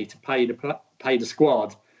any money to pay the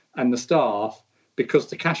squad and the staff because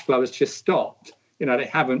the cash flow has just stopped. They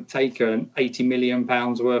haven't taken £80 million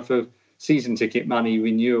worth of season ticket money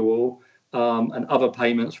renewal and other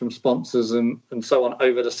payments from sponsors and so on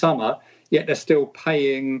over the summer. Yet they're still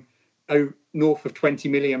paying north of £20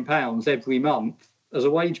 million every month as a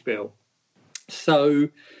wage bill. So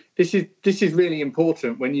this is really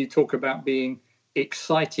important when you talk about being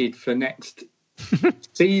excited for next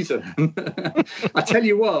season. I tell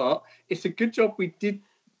you what, it's a good job we did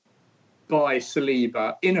buy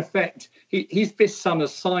Saliba. In effect, he's this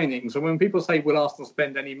summer's signings. And when people say, will Arsenal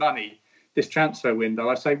spend any money this transfer window?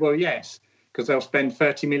 I say, well, yes, because they'll spend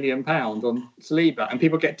 £30 million on Saliba. And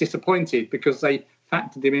people get disappointed because they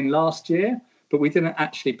factored him in last year, but we didn't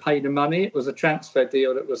actually pay the money. It was a transfer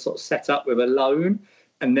deal that was sort of set up with a loan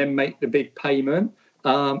and then make the big payment.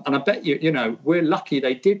 And I bet you, we're lucky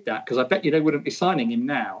they did that, because I bet you they wouldn't be signing him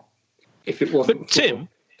now if it wasn't for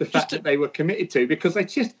the fact that they were committed to, because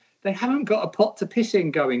they haven't got a pot to piss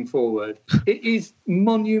in going forward. It is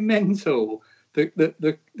monumental,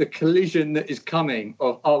 the collision that is coming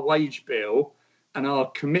of our wage bill and our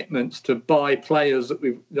commitments to buy players that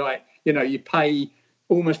we've, like, you know, you pay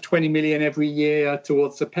almost 20 million every year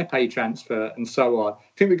towards the Pepe transfer and so on. I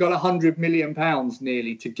think we've got £100 million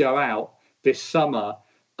nearly to go out this summer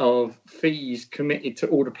of fees committed to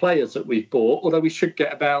all the players that we've bought, although we should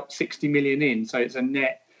get about 60 million in, so it's a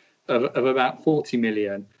net of about 40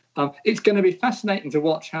 million. It's going to be fascinating to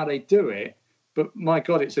watch how they do it, but my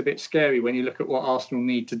God, it's a bit scary when you look at what Arsenal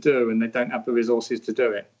need to do and they don't have the resources to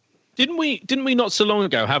do it. Didn't we not so long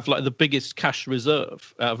ago have like the biggest cash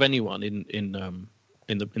reserve out of anyone in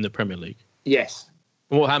the Premier League? Yes.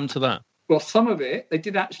 And what happened to that? Well, some of it, they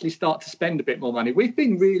did actually start to spend a bit more money. We've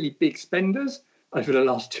been really big spenders over the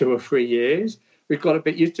last 2 or 3 years. We've got a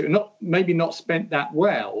bit used to it. Maybe not spent that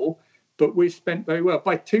well, but we've spent very well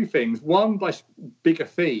by two things. One, by bigger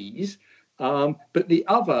fees, but the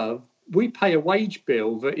other, we pay a wage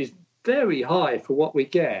bill that is very high for what we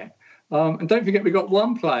get. And don't forget, we've got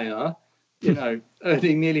one player, you know,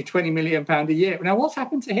 earning nearly £20 million a year. Now, what's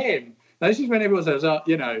happened to him? Now, this is when everyone says,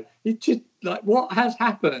 you know, it's just like, what has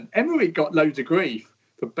happened? Emery got loads of grief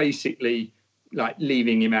for basically like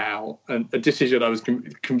leaving him out, and a decision I was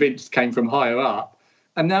convinced came from higher up.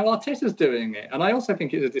 And now Arteta's doing it. And I also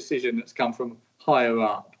think it's a decision that's come from higher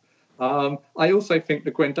up. I also think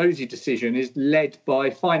the Guendouzi decision is led by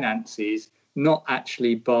finances, not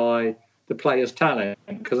actually by the player's talent,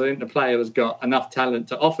 because I think the player has got enough talent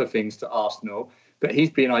to offer things to Arsenal, but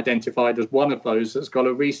he's been identified as one of those that's got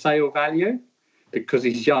a resale value because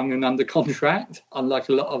he's young and under contract, unlike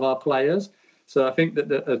a lot of our players. So I think that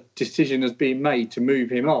a decision has been made to move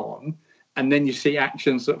him on, and then you see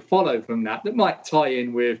actions that follow from that might tie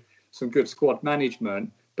in with some good squad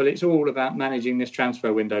management, but it's all about managing this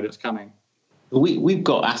transfer window that's coming. We've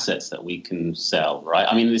got assets that we can sell, right?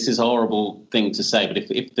 I mean, this is a horrible thing to say, but if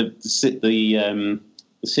the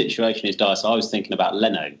situation is dire, so I was thinking about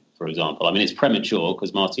Leno, for example. I mean, it's premature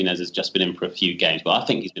because Martinez has just been in for a few games, but I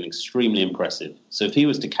think he's been extremely impressive. So if he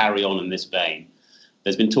was to carry on in this vein,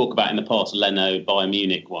 there's been talk about in the past, Leno, Bayern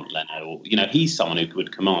Munich want Leno. Or, you know, he's someone who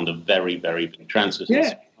could command a very, very big transfer.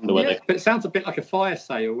 Yeah, but it sounds a bit like a fire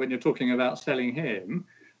sale when you're talking about selling him.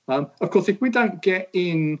 Of course, if we don't get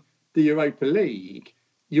in the Europa League,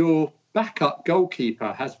 your backup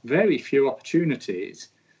goalkeeper has very few opportunities.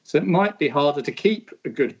 So it might be harder to keep a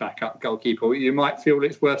good backup goalkeeper. You might feel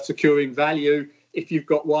it's worth securing value if you've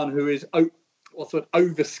got one who is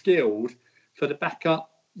over-skilled for the backup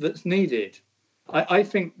that's needed. I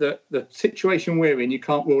think that the situation we're in, you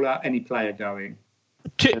can't rule out any player going.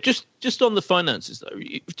 Just on the finances, though,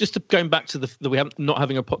 just going back to the we have not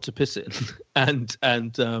having a pot to piss in, and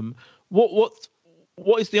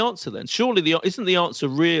what is the answer then? Surely isn't the answer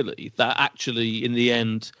really that actually in the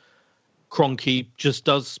end, Kroenke just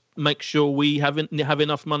does make sure we have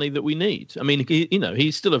enough money that we need. I mean,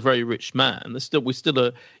 he's still a very rich man.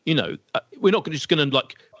 We're not just going to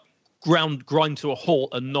like grind to a halt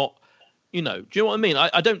and not. Do you know what I mean?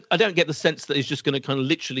 I don't get the sense that he's just going to kind of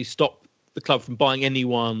literally stop the club from buying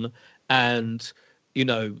anyone. And do you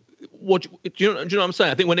know what I'm saying?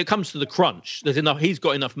 I think when it comes to the crunch, there's enough. He's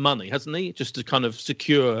got enough money, hasn't he, just to kind of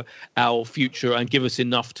secure our future and give us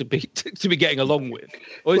enough to be getting along with.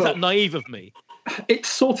 Or is that naive of me? It's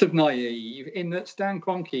sort of naive in that Stan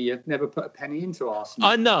Kroenke has never put a penny into Arsenal.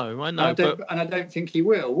 I know. And I don't think he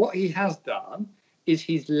will. What he has done is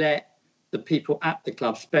he's let the people at the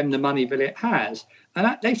club spend the money that it has.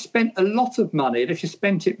 And they've spent a lot of money. They've just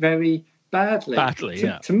spent it very badly.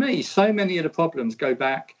 To me, so many of the problems go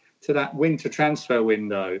back to that winter transfer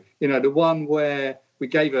window. You know, the one where we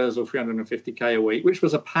gave Ozil 350k a week, which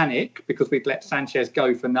was a panic because we'd let Sanchez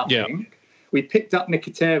go for nothing. Yeah. We picked up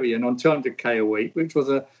Mkhitaryan on 200k a week, which was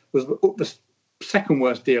the second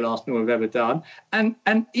worst deal Arsenal have ever done. And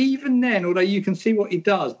even then, although you can see what he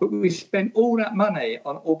does, but we spent all that money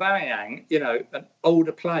on Aubameyang, an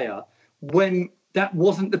older player, when that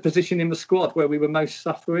wasn't the position in the squad where we were most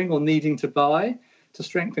suffering or needing to buy to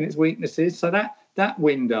strengthen its weaknesses. So that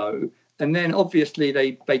window, and then obviously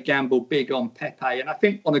they gambled big on Pepe. And I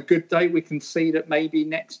think on a good day we can see that maybe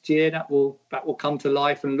next year that will come to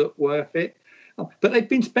life and look worth it. But they've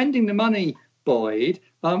been spending the money, Boyd.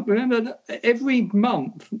 Remember that every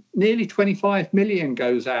month nearly 25 million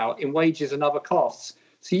goes out in wages and other costs.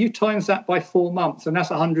 So you times that by 4 months, and that's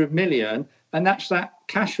 100 million, and that's that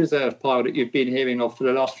cash reserve pile that you've been hearing of for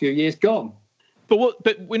the last few years gone.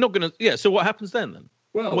 But we're not going to. Yeah. So what happens then?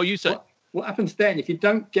 Well, what you say? What happens then if you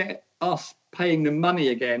don't get us paying them money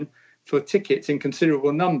again for tickets in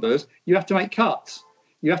considerable numbers? You have to make cuts.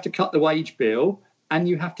 You have to cut the wage bill, and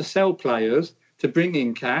you have to sell players to bring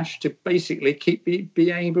in cash to basically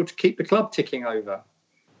be able to keep the club ticking over.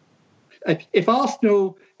 If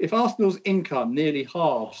Arsenal's income nearly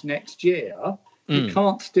halves next year, you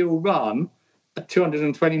can't still run a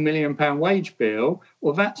 £220 million wage bill,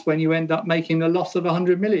 well, that's when you end up making a loss of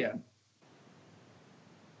 100 million.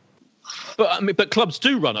 But clubs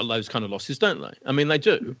do run at those kind of losses, don't they? I mean, they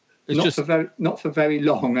do. It's not for very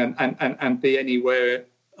long, and be anywhere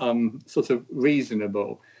sort of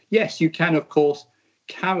reasonable. Yes, you can, of course,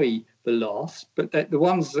 carry the loss, but the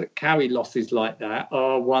ones that carry losses like that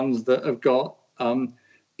are ones that have got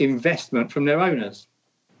investment from their owners.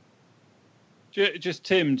 Just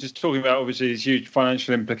Tim, just talking about obviously these huge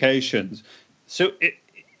financial implications. So,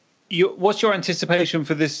 what's your anticipation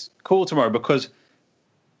for this call tomorrow? Because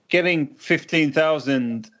getting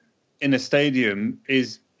 15,000 in a stadium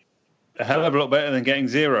is a hell of a lot better than getting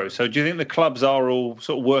zero. So, do you think the clubs are all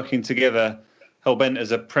sort of working together, hell bent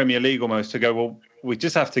as a Premier League almost, to go, well, we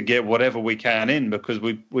just have to get whatever we can in because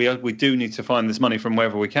we do need to find this money from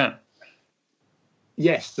wherever we can?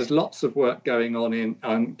 Yes, there's lots of work going on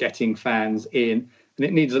in getting fans in, and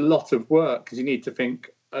it needs a lot of work because you need to think,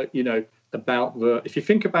 about if you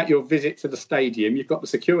think about your visit to the stadium, you've got the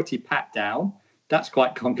security pat down. That's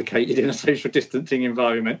quite complicated in a social distancing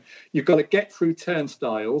environment. You've got to get through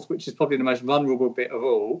turnstiles, which is probably the most vulnerable bit of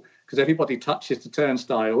all, because everybody touches the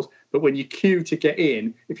turnstiles. But when you queue to get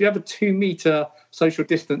in, if you have a 2-metre social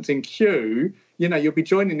distancing queue, you'll be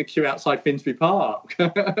joining the queue outside Finsbury Park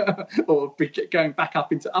or be going back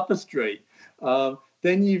up into Upper Street.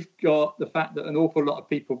 Then you've got the fact that an awful lot of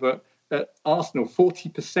people, but at Arsenal,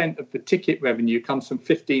 40% of the ticket revenue comes from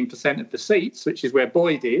 15% of the seats, which is where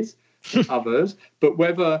Boyd is. Others, but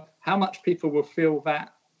how much people will feel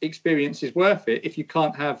that experience is worth it if you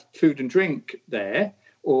can't have food and drink there,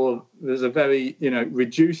 or there's a very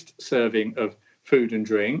reduced serving of food and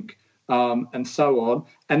drink, and so on.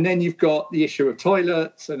 And then you've got the issue of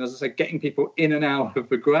toilets, and as I said, getting people in and out of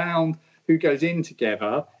the ground, who goes in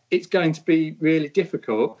together. It's going to be really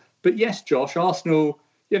difficult. But yes, Josh, Arsenal,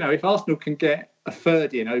 if Arsenal can get a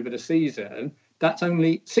third in over the season, that's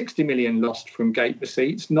only 60 million lost from gate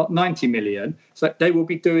receipts, not 90 million. So they will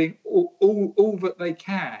be doing all that they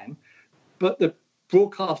can, but the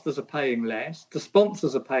broadcasters are paying less, the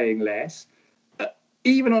sponsors are paying less.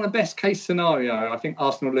 Even on a best case scenario, I think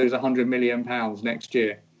Arsenal lose £100 million next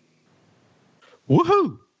year.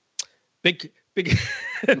 Woohoo! Big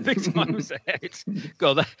times ahead.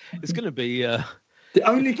 God, it's going to be... The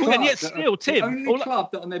only club, and yet still, Tim,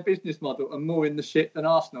 club that on their business model are more in the shit than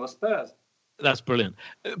Arsenal or Spurs. That's brilliant.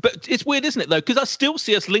 But it's weird, isn't it, though? Because I still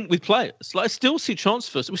see us linked with players. Like, I still see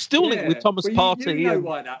transfers. We're still linked with Thomas Partey. You know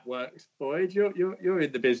why that works, Boyd. You're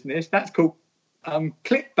in the business. That's called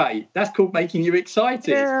clickbait. That's called making you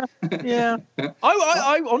excited. Yeah.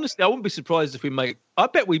 I honestly, I wouldn't be surprised if I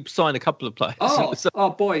bet we sign a couple of players.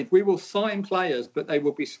 Boyd, we will sign players, but they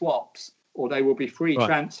will be swaps or they will be free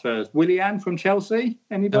transfers. Willian from Chelsea?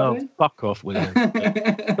 Anybody? Oh, fuck off, Willian.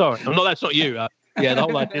 Sorry, that's not you. The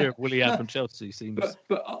whole idea of Willian from Chelsea seems...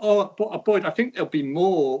 But Boyd, I think there'll be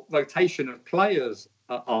more rotation of players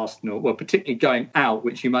at Arsenal, well, particularly going out,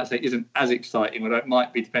 which you might say isn't as exciting, although it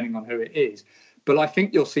might be depending on who it is. But I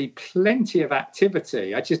think you'll see plenty of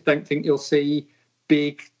activity. I just don't think you'll see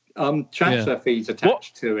big transfer fees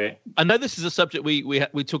attached to it. I know this is a subject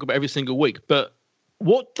we talk about every single week, but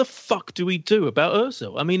what the fuck do we do about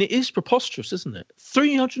Ozil? I mean, it is preposterous, isn't it?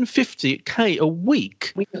 350k a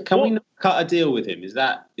week. Can we not cut a deal with him? Is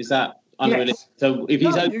that unrealistic? Yes. So if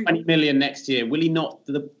he's over 20 million next year, will he not?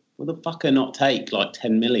 Will the fucker not take like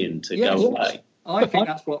 10 million to go away? I think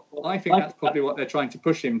that's probably what they're trying to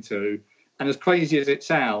push him to. And as crazy as it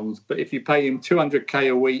sounds, but if you pay him 200k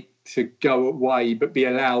a week to go away, but be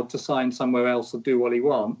allowed to sign somewhere else or do what he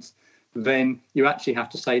wants, then you actually have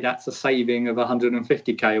to say that's a saving of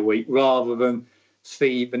 150k a week rather than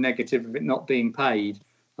see the negative of it not being paid.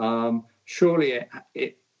 Surely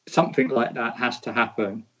something like that has to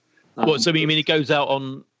happen. So you mean he goes out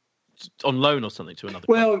on loan or something to another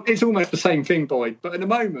club? Well, it's almost the same thing, Boyd. But at the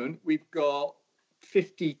moment, we've got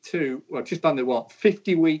 50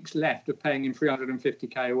 weeks left of paying him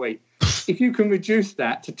 350k a week. If you can reduce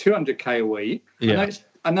that to 200k a week,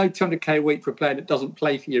 I know 200k a week for a player that doesn't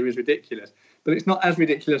play for you is ridiculous, but it's not as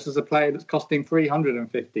ridiculous as a player that's costing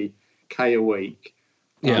 350k a week.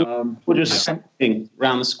 Yeah, we're just sitting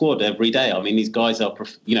around the squad every day. I mean, these guys are,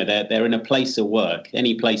 they're in a place of work.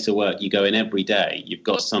 Any place of work you go in every day, you've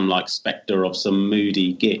got some like spectre of some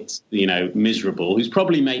moody git, miserable, who's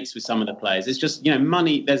probably mates with some of the players. It's just,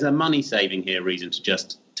 money. There's a money saving here reason to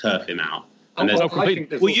just turf him out. And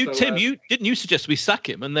Well, Tim, you suggest we sack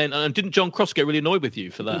him, and didn't John Cross get really annoyed with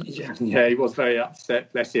you for that? Yeah, he was very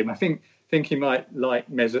upset. Bless him. I think he might like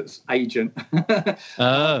Mesut's agent.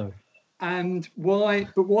 Oh. And why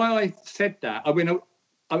I said that? I mean,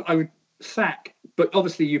 I would sack, but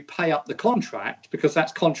obviously you pay up the contract because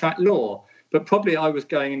that's contract law. But probably I was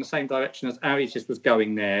going in the same direction as Aris was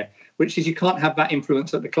going there, which is you can't have that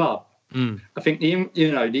influence at the club. I think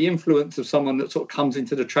the influence of someone that sort of comes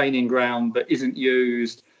into the training ground but isn't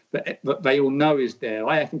used, but they all know is there.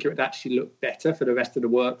 I think it would actually look better for the rest of the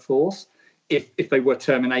workforce if they were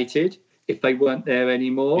terminated, if they weren't there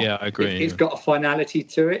anymore. Yeah, I agree. It's got a finality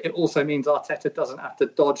to it. It also means Arteta doesn't have to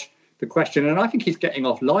dodge the question, and I think he's getting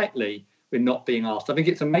off lightly with not being asked. I think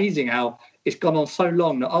it's amazing how it's gone on so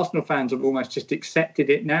long that Arsenal fans have almost just accepted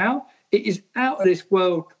it now. It is out of this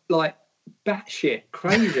world, like, batshit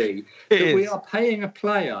crazy that we are paying a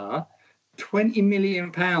player £20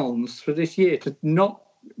 million for this year to not,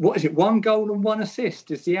 what is it, 1 goal and 1 assist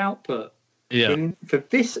is the output for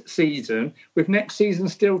this season, with next season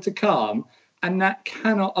still to come. And that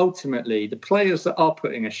cannot ultimately, the players that are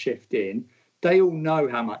putting a shift in, they all know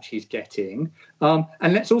how much he's getting. And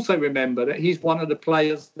let's also remember that he's one of the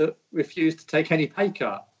players that refused to take any pay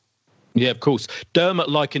cut. Yeah, of course. Dermot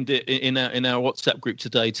likened it in our WhatsApp group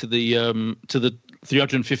today to the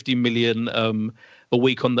 350 million a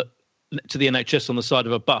week to the NHS on the side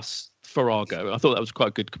of a bus for Argo. I thought that was quite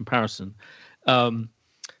a good comparison.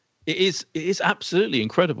 It is absolutely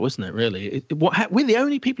incredible, isn't it? Really, we're the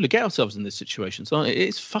only people who get ourselves in this situation. So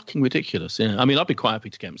it's fucking ridiculous. Yeah, I mean, I'd be quite happy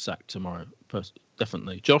to get him sacked tomorrow.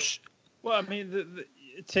 Definitely, Josh. Well, I mean,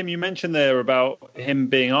 Tim, you mentioned there about him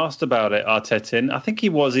being asked about it, Arteta. I think he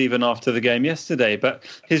was even after the game yesterday. But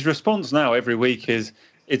his response now every week is,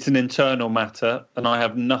 it's an internal matter and I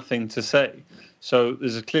have nothing to say. So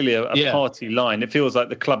there's clearly a party line. It feels like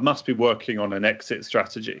the club must be working on an exit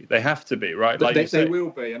strategy. They have to be, right? Like they will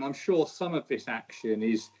be. And I'm sure some of this action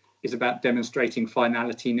is about demonstrating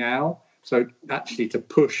finality now. So actually to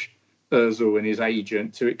push Ozil and his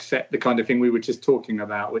agent to accept the kind of thing we were just talking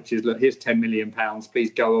about, which is, look, here's £10 million,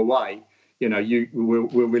 please go away. You know,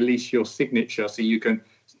 we'll release your signature so you can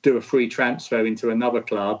do a free transfer into another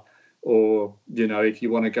club, or, you know, if you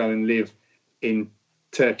want to go and live in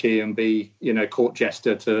Turkey and be, you know, court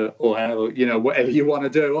jester or you know, whatever you want to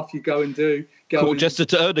do, off you go and do. Jester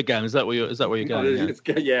to Erdogan, is that where you're going?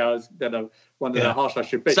 Yeah, I was wondering how harsh I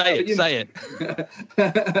should be. Say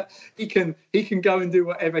it. He can go and do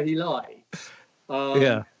whatever he likes.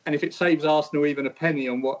 And if it saves Arsenal even a penny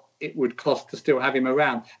on what it would cost to still have him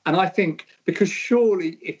around. And I think, because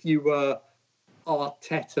surely if you were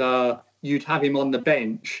Arteta, you'd have him on the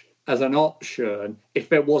bench as an option if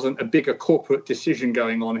there wasn't a bigger corporate decision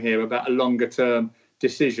going on here about a longer term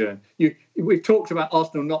decision. We've talked about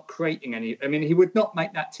Arsenal not creating any. I mean, he would not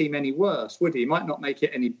make that team any worse, would he? He might not make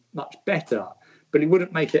it any much better, but he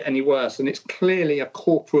wouldn't make it any worse. And it's clearly a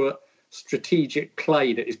corporate strategic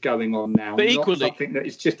play that is going on now, but equally, not something that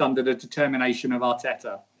is just under the determination of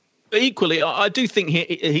Arteta. But equally, I do think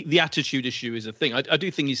the attitude issue is a thing. I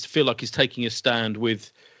do think feel like he's taking a stand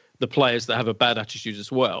with the players that have a bad attitude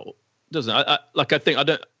as well, doesn't it?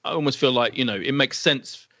 I almost feel like, you know, it makes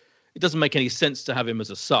sense. It doesn't make any sense to have him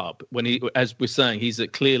as a sub when he, as we're saying, he's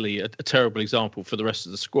clearly a terrible example for the rest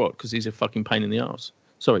of the squad because he's a fucking pain in the arse.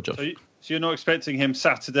 Sorry, Josh. So you're not expecting him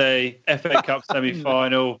Saturday, FA Cup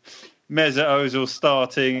semi-final, Mesut Ozil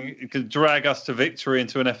starting, could drag us to victory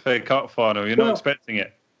into an FA Cup final. You're not expecting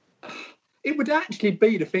it. It would actually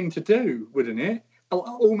be the thing to do, wouldn't it?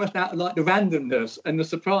 Almost out of like the randomness and the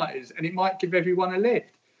surprise, and it might give everyone a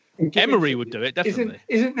lift. Emery would do it, definitely.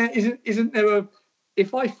 Isn't there a?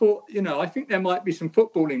 If I thought, you know, I think there might be some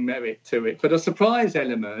footballing merit to it for the surprise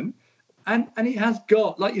element, and he has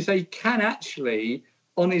got, like you say, he can actually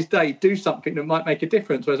on his day do something that might make a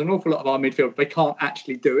difference. Whereas an awful lot of our midfield, they can't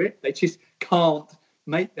actually do it. They just can't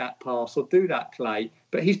make that pass or do that play.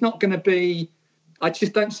 But he's not going to be. I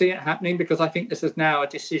just don't see it happening because I think this is now a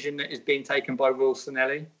decision that is being taken by Will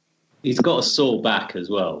Sanelli. He's got a sore back as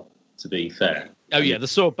well, to be fair. Oh, yeah, the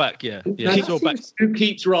sore back, yeah. Sore back. Who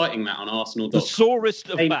keeps writing that on Arsenal? The sorest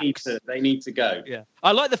of backs. They need to go. Yeah,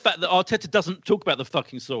 I like the fact that Arteta doesn't talk about the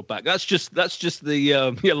fucking sore back. That's just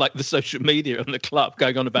the like the social media and the club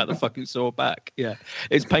going on about the fucking sore back. Yeah,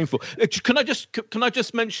 it's painful. Can I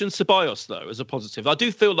just mention Ceballos though as a positive? I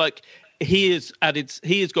do feel like he has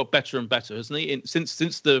got better and better, hasn't he?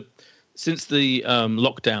 Since the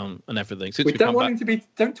lockdown and everything. Since we don't want him to be.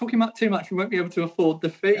 Don't talk him up too much. We won't be able to afford the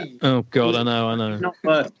fee. Oh God, I know. He's not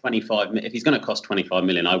worth 25 million. If he's going to cost 25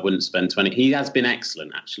 million, I wouldn't spend 20. He has been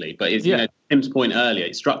excellent actually, but you know, Tim's point earlier,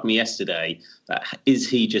 it struck me yesterday that is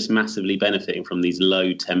he just massively benefiting from these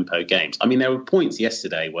low tempo games? I mean, there were points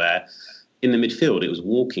yesterday where in the midfield it was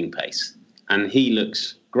walking pace, and he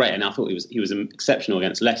looks great. And I thought he was exceptional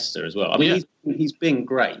against Leicester as well. I mean, he's been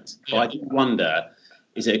great, but I do wonder.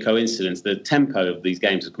 Is it a coincidence? The tempo of these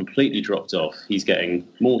games has completely dropped off. He's getting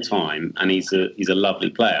more time, and he's a lovely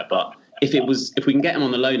player. But if we can get him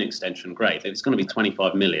on the loan extension, great. If it's going to be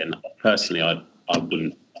 25 million, personally, I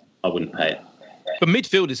wouldn't pay it. But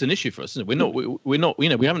midfield is an issue for us, isn't it? We're not. You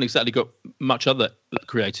know, we haven't exactly got much other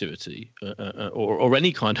creativity or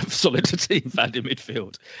any kind of solidity in fact in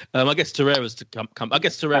midfield. I guess Torreira's to come. I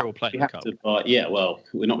guess Torreira will play in the cup. Well,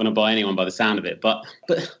 we're not going to buy anyone by the sound of it, but.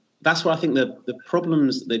 That's why I think the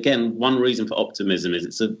problems. Again, one reason for optimism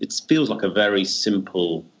is it feels like a very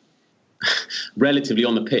simple, relatively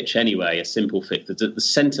on the pitch anyway, a simple fix. The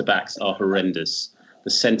centre backs are horrendous.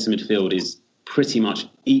 The centre midfield is pretty much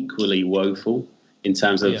equally woeful in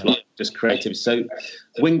terms of just creativity. So,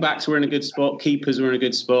 wing backs were in a good spot, keepers were in a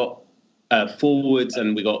good spot, forwards,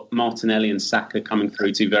 and we got Martinelli and Saka coming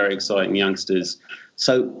through, two very exciting youngsters.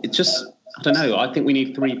 So it just. I don't know. I think we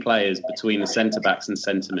need three players between the centre backs and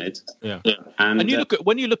centre mid. Yeah. And you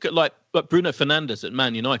look at like Bruno Fernandes at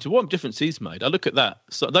Man United, what difference he's made. I look at that.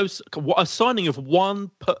 So a signing of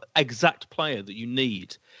one exact player that you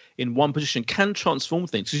need in one position can transform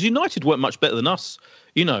things. Because United weren't much better than us,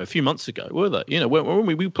 you know, a few months ago, were they? You know, when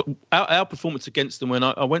we put our performance against them when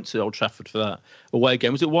I went to Old Trafford for that away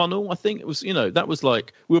game, was it 1-1? I think it was. You know, that was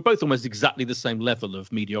like we were both almost exactly the same level of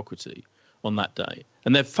mediocrity on that day,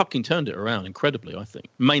 and they've fucking turned it around incredibly. I think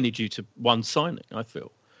mainly due to one signing. I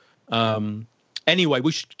feel. Anyway,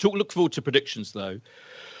 we should look forward to predictions though.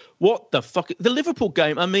 What the fuck? The Liverpool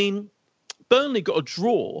game. I mean, Burnley got a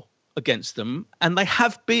draw against them, and they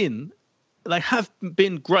have been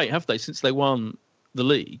great, have they, since they won the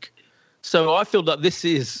league? So I feel that this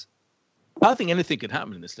is. I think anything could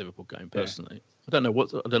happen in this Liverpool game. Personally, I don't know what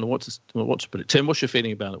to put it. Tim, what's your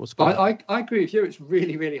feeling about it? I agree with you. It's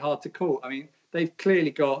really, really hard to call. I mean, they've clearly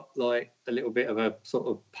got like a little bit of a sort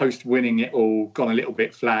of post-winning it all gone a little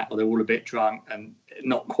bit flat, or they're all a bit drunk and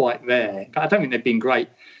not quite there. But I don't think they've been great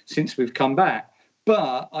since we've come back.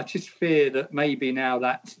 But I just fear that maybe now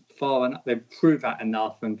that's far enough, they've proved that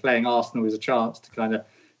enough, and playing Arsenal is a chance to kind of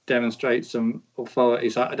demonstrate some authority.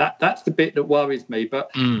 So that's the bit that worries me.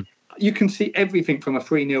 But you can see everything from a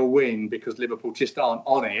 3-0 win because Liverpool just aren't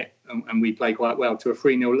on it, and we play quite well, to a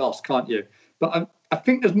 3-0 loss, can't you? But I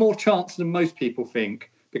think there's more chance than most people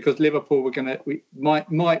think, because Liverpool we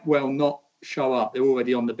might well not show up. They're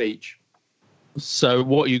already on the beach. So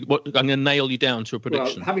I'm going to nail you down to a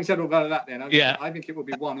prediction. Well, having said all that, then I think it will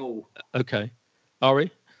be 1-1. Okay,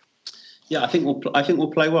 Ari. Yeah, I think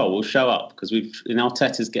we'll play well. We'll show up because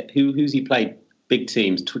Arteta's who's he played big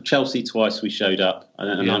teams. Chelsea twice we showed up,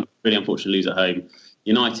 and I'm really unfortunate to lose at home.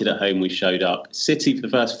 United at home we showed up. City for the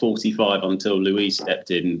first 45 until Luis stepped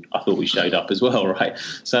in. I thought we showed up as well, right?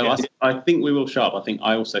 So I think we will show up.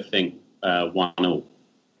 I also think 1-0.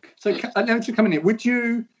 So to come in here,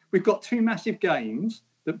 we've got two massive games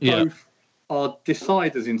that both are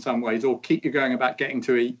deciders in some ways, or keep you going about getting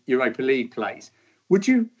to a Europa League place. Would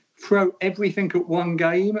you throw everything at one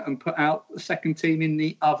game and put out the second team in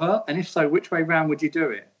the other? And if so, which way round would you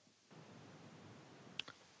do it?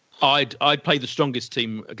 I'd play the strongest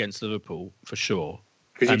team against Liverpool for sure.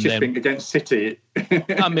 Because you just think against City.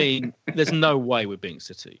 I mean, there's no way we're beating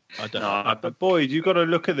City. I don't know. But Boyd, you've got to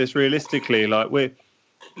look at this realistically. Like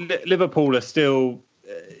Liverpool are still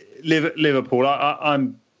Liverpool.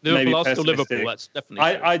 I'm maybe Liverpool are still pessimistic. Liverpool. That's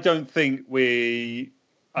definitely. I don't think we.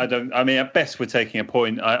 I mean, at best, we're taking a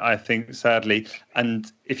point. I think, sadly,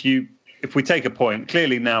 and if we take a point,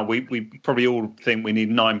 clearly now we probably all think we need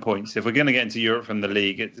 9 points. If we're going to get into Europe from the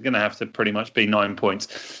league, it's going to have to pretty much be 9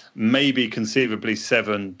 points. Maybe conceivably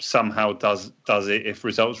 7 somehow does it if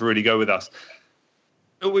results really go with us.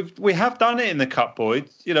 But we have done it in the Cup, Boyd.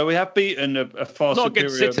 You know, we have beaten a far not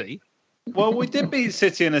superior. Against City. Well, we did beat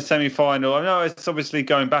City in a semi-final. I know it's obviously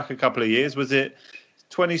going back a couple of years. Was it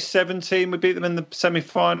 2017 we beat them in the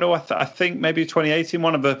semi-final? I think maybe 2018.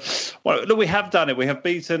 Look, we have done it. We have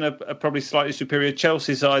beaten a probably slightly superior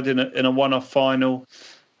Chelsea side in a one-off final.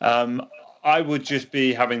 I would just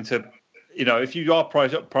be having to, if you are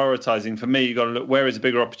prioritising, for me, you've got to look where is a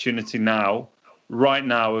bigger opportunity right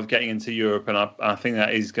now of getting into Europe, and I think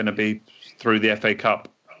that is going to be through the FA Cup.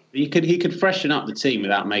 He could freshen up the team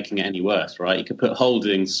without making it any worse, right? He could put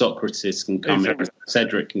Holding, Socrates can come in,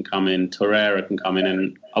 Cedric can come in, Torreira can come in,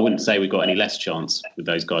 and I wouldn't say we've got any less chance with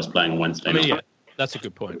those guys playing on Wednesday night. Yeah, that's a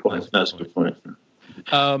good point. That's a good point.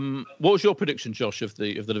 What was your prediction, Josh, of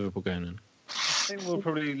the Liverpool game then? I think we'll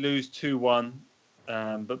probably lose 2-1,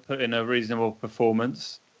 but put in a reasonable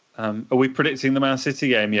performance. Are we predicting the Man City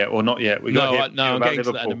game yet, or not yet? I'm getting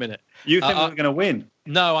to that in a minute. You think we're going to win?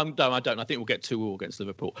 No, I don't. I think we'll get 2-2 against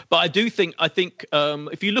Liverpool. But I think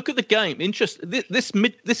if you look at the game,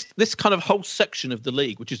 this kind of whole section of the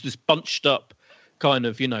league, which is this bunched up kind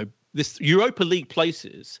of, this Europa League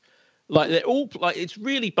places, like they're all like it's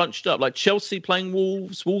really bunched up. Like Chelsea playing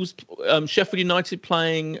Wolves, Sheffield United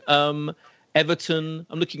playing Everton.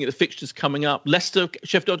 I'm looking at the fixtures coming up. Leicester,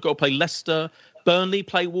 Sheffield got to play Leicester. Burnley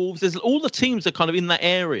play Wolves. There's all the teams that kind of in that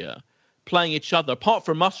area playing each other. Apart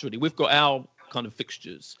from us, really, we've got our kind of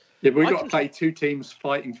fixtures. Yeah, but we've got to play two teams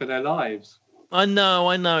fighting for their lives. I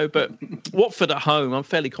know, but Watford at home, I'm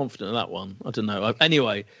fairly confident of that one. I don't know.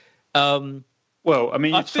 Anyway. Well, I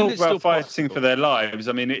mean, you talk about fighting for their lives.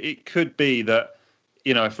 I mean, it could be that,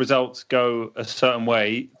 if results go a certain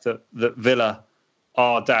way, that Villa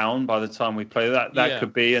are down by the time we play. That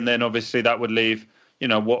could be. And then obviously that would leave,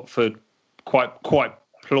 Watford quite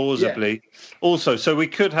plausibly. Yeah. Also, so we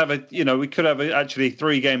could have actually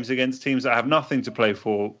 3 games against teams that have nothing to play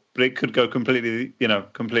for, but it could go completely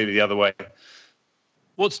the other way.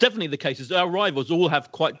 What's definitely the case is our rivals all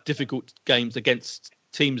have quite difficult games against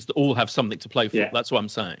teams that all have something to play for. Yeah. That's what I'm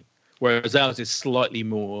saying. Whereas ours is slightly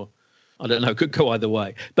more, I don't know, could go either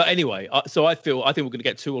way. But anyway, so I think we're going to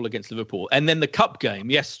get 2-2 against Liverpool. And then the cup game,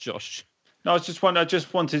 yes, Josh. No, I just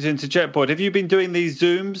wanted to interject, Boyd. Have you been doing these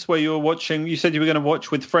Zooms where you're watching? You said you were going to watch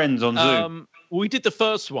with friends on Zoom. We did the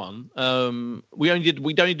first one. We only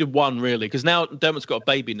did one really because now Dermot's got a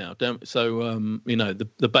baby now. So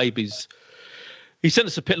the baby's. He sent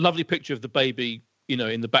us a lovely picture of the baby,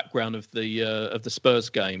 in the background of the Spurs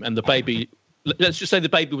game, and the baby. Let's just say the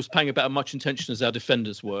baby was paying about as much attention as our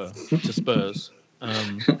defenders were to Spurs.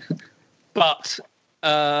 But.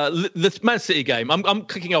 The Man City game, I'm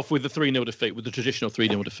kicking off with the 3-0 defeat, with the traditional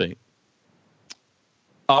 3-0 defeat.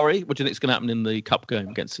 Ari, what do you think is going to happen in the cup game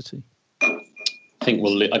against City? I think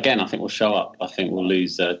we'll show up. I think we'll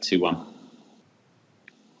lose 2-1.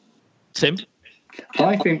 Tim?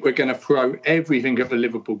 I think we're going to throw everything at the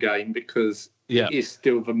Liverpool game because it is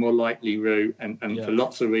still the more likely route and for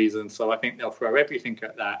lots of reasons. So I think they'll throw everything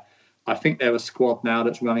at that. I think they're a squad now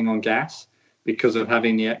that's running on gas, because of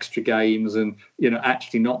having the extra games and,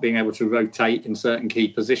 actually not being able to rotate in certain key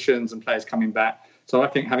positions and players coming back. So I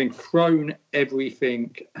think having thrown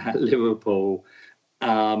everything at Liverpool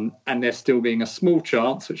and there still being a small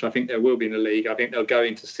chance, which I think there will be in the league, I think they'll go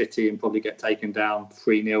into City and probably get taken down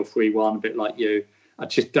 3-0, 3-1, a bit like you. I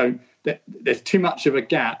just don't... There's too much of a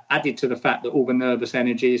gap added to the fact that all the nervous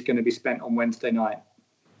energy is going to be spent on Wednesday night.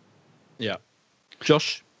 Yeah.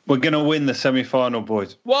 Josh? We're going to win the semi-final,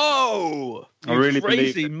 boys. Whoa! I really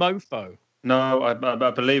crazy believe mofo. No, I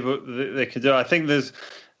believe they could do it. I think there's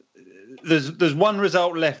one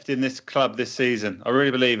result left in this club this season. I really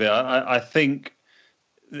believe it. I think,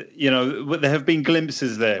 there have been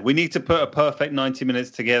glimpses there. We need to put a perfect 90 minutes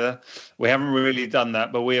together. We haven't really done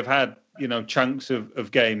that, but we have had, chunks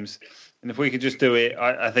of games. And if we could just do it,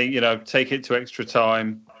 I think, take it to extra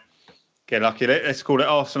time, get lucky. Let's call it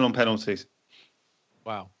Arsenal on penalties.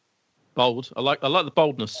 Wow, bold. I like the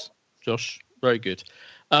boldness, Josh. Very good.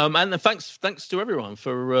 And thanks to everyone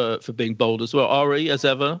for being bold as well. Ari, as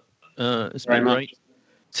ever, it's been great.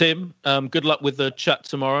 Tim, good luck with the chat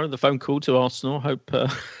tomorrow, the phone call to Arsenal. Hope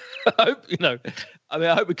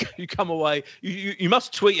you come away. You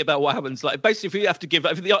must tweet about what happens. Like basically, if you have to give,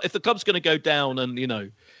 if the club's going to go down and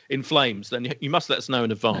in flames, then you must let us know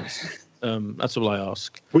in advance. That's all I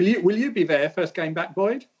ask. Will you be there first game back,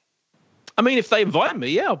 Boyd? I mean, if they invite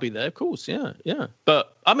me, I'll be there, of course, yeah.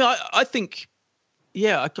 But, I mean, I think,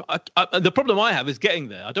 the problem I have is getting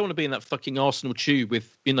there. I don't want to be in that fucking Arsenal tube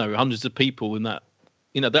with, hundreds of people in that.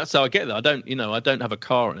 That's how I get there. I don't have a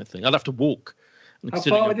car or anything. I'd have to walk. How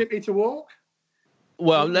far would it be to walk?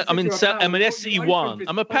 Well, I'm SC1.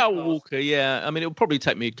 I'm a power walker, yeah. I mean, it'll probably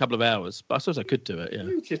take me a couple of hours, but I suppose I could do it, yeah.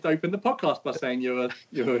 You just opened the podcast by saying you're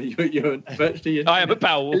virtually... I am a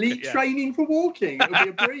power walker, elite training for walking. It'll be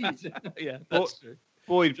a breeze. Yeah, that's true.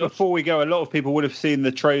 Boyd, before we go, a lot of people would have seen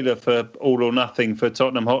the trailer for All or Nothing for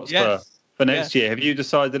Tottenham Hotspur for next year. Have you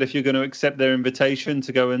decided if you're going to accept their invitation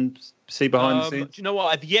to go and see behind the scenes? Do you know what?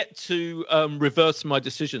 I've yet to reverse my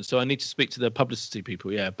decision, so I need to speak to their publicity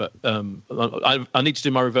people. Yeah, but I need to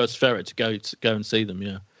do my reverse ferret to go and see them.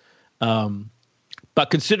 Yeah, But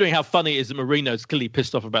considering how funny it is that Mourinho's clearly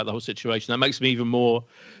pissed off about the whole situation, that makes me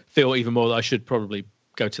feel even more that I should probably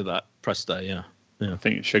go to that press day. Yeah. I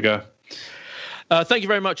think you should go. Thank you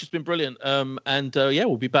very much. It's been brilliant.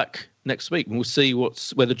 We'll be back next week and we'll see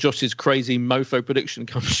whether Josh's crazy mofo prediction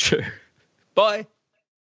comes true. Bye.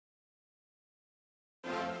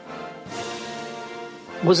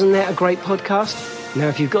 Wasn't that a great podcast? Now,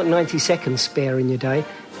 if you've got 90 seconds spare in your day,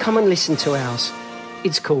 come and listen to ours.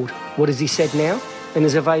 It's called What Has He Said Now? And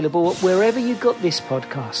is available wherever you got this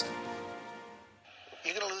podcast.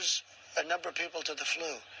 You're going to lose a number of people to the flu.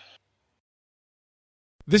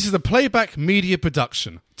 This is a Playback Media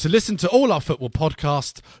production. To listen to all our football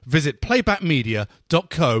podcasts, visit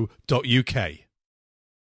playbackmedia.co.uk.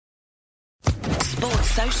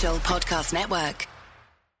 Sports Social Podcast Network.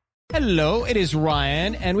 Hello, it is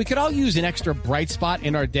Ryan, and we could all use an extra bright spot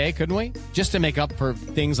in our day, couldn't we? Just to make up for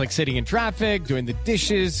things like sitting in traffic, doing the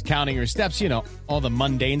dishes, counting your steps, all the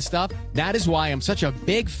mundane stuff. That is why I'm such a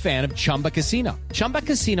big fan of Chumba Casino. Chumba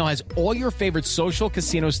Casino has all your favorite social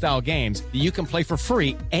casino-style games that you can play for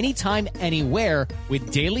free anytime, anywhere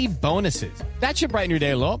with daily bonuses. That should brighten your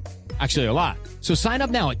day a little. Actually, a lot. So sign up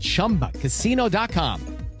now at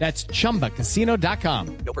ChumbaCasino.com. That's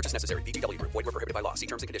ChumbaCasino.com. No purchase necessary. VGW Group. Void where prohibited by law. See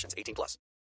terms and conditions. 18+.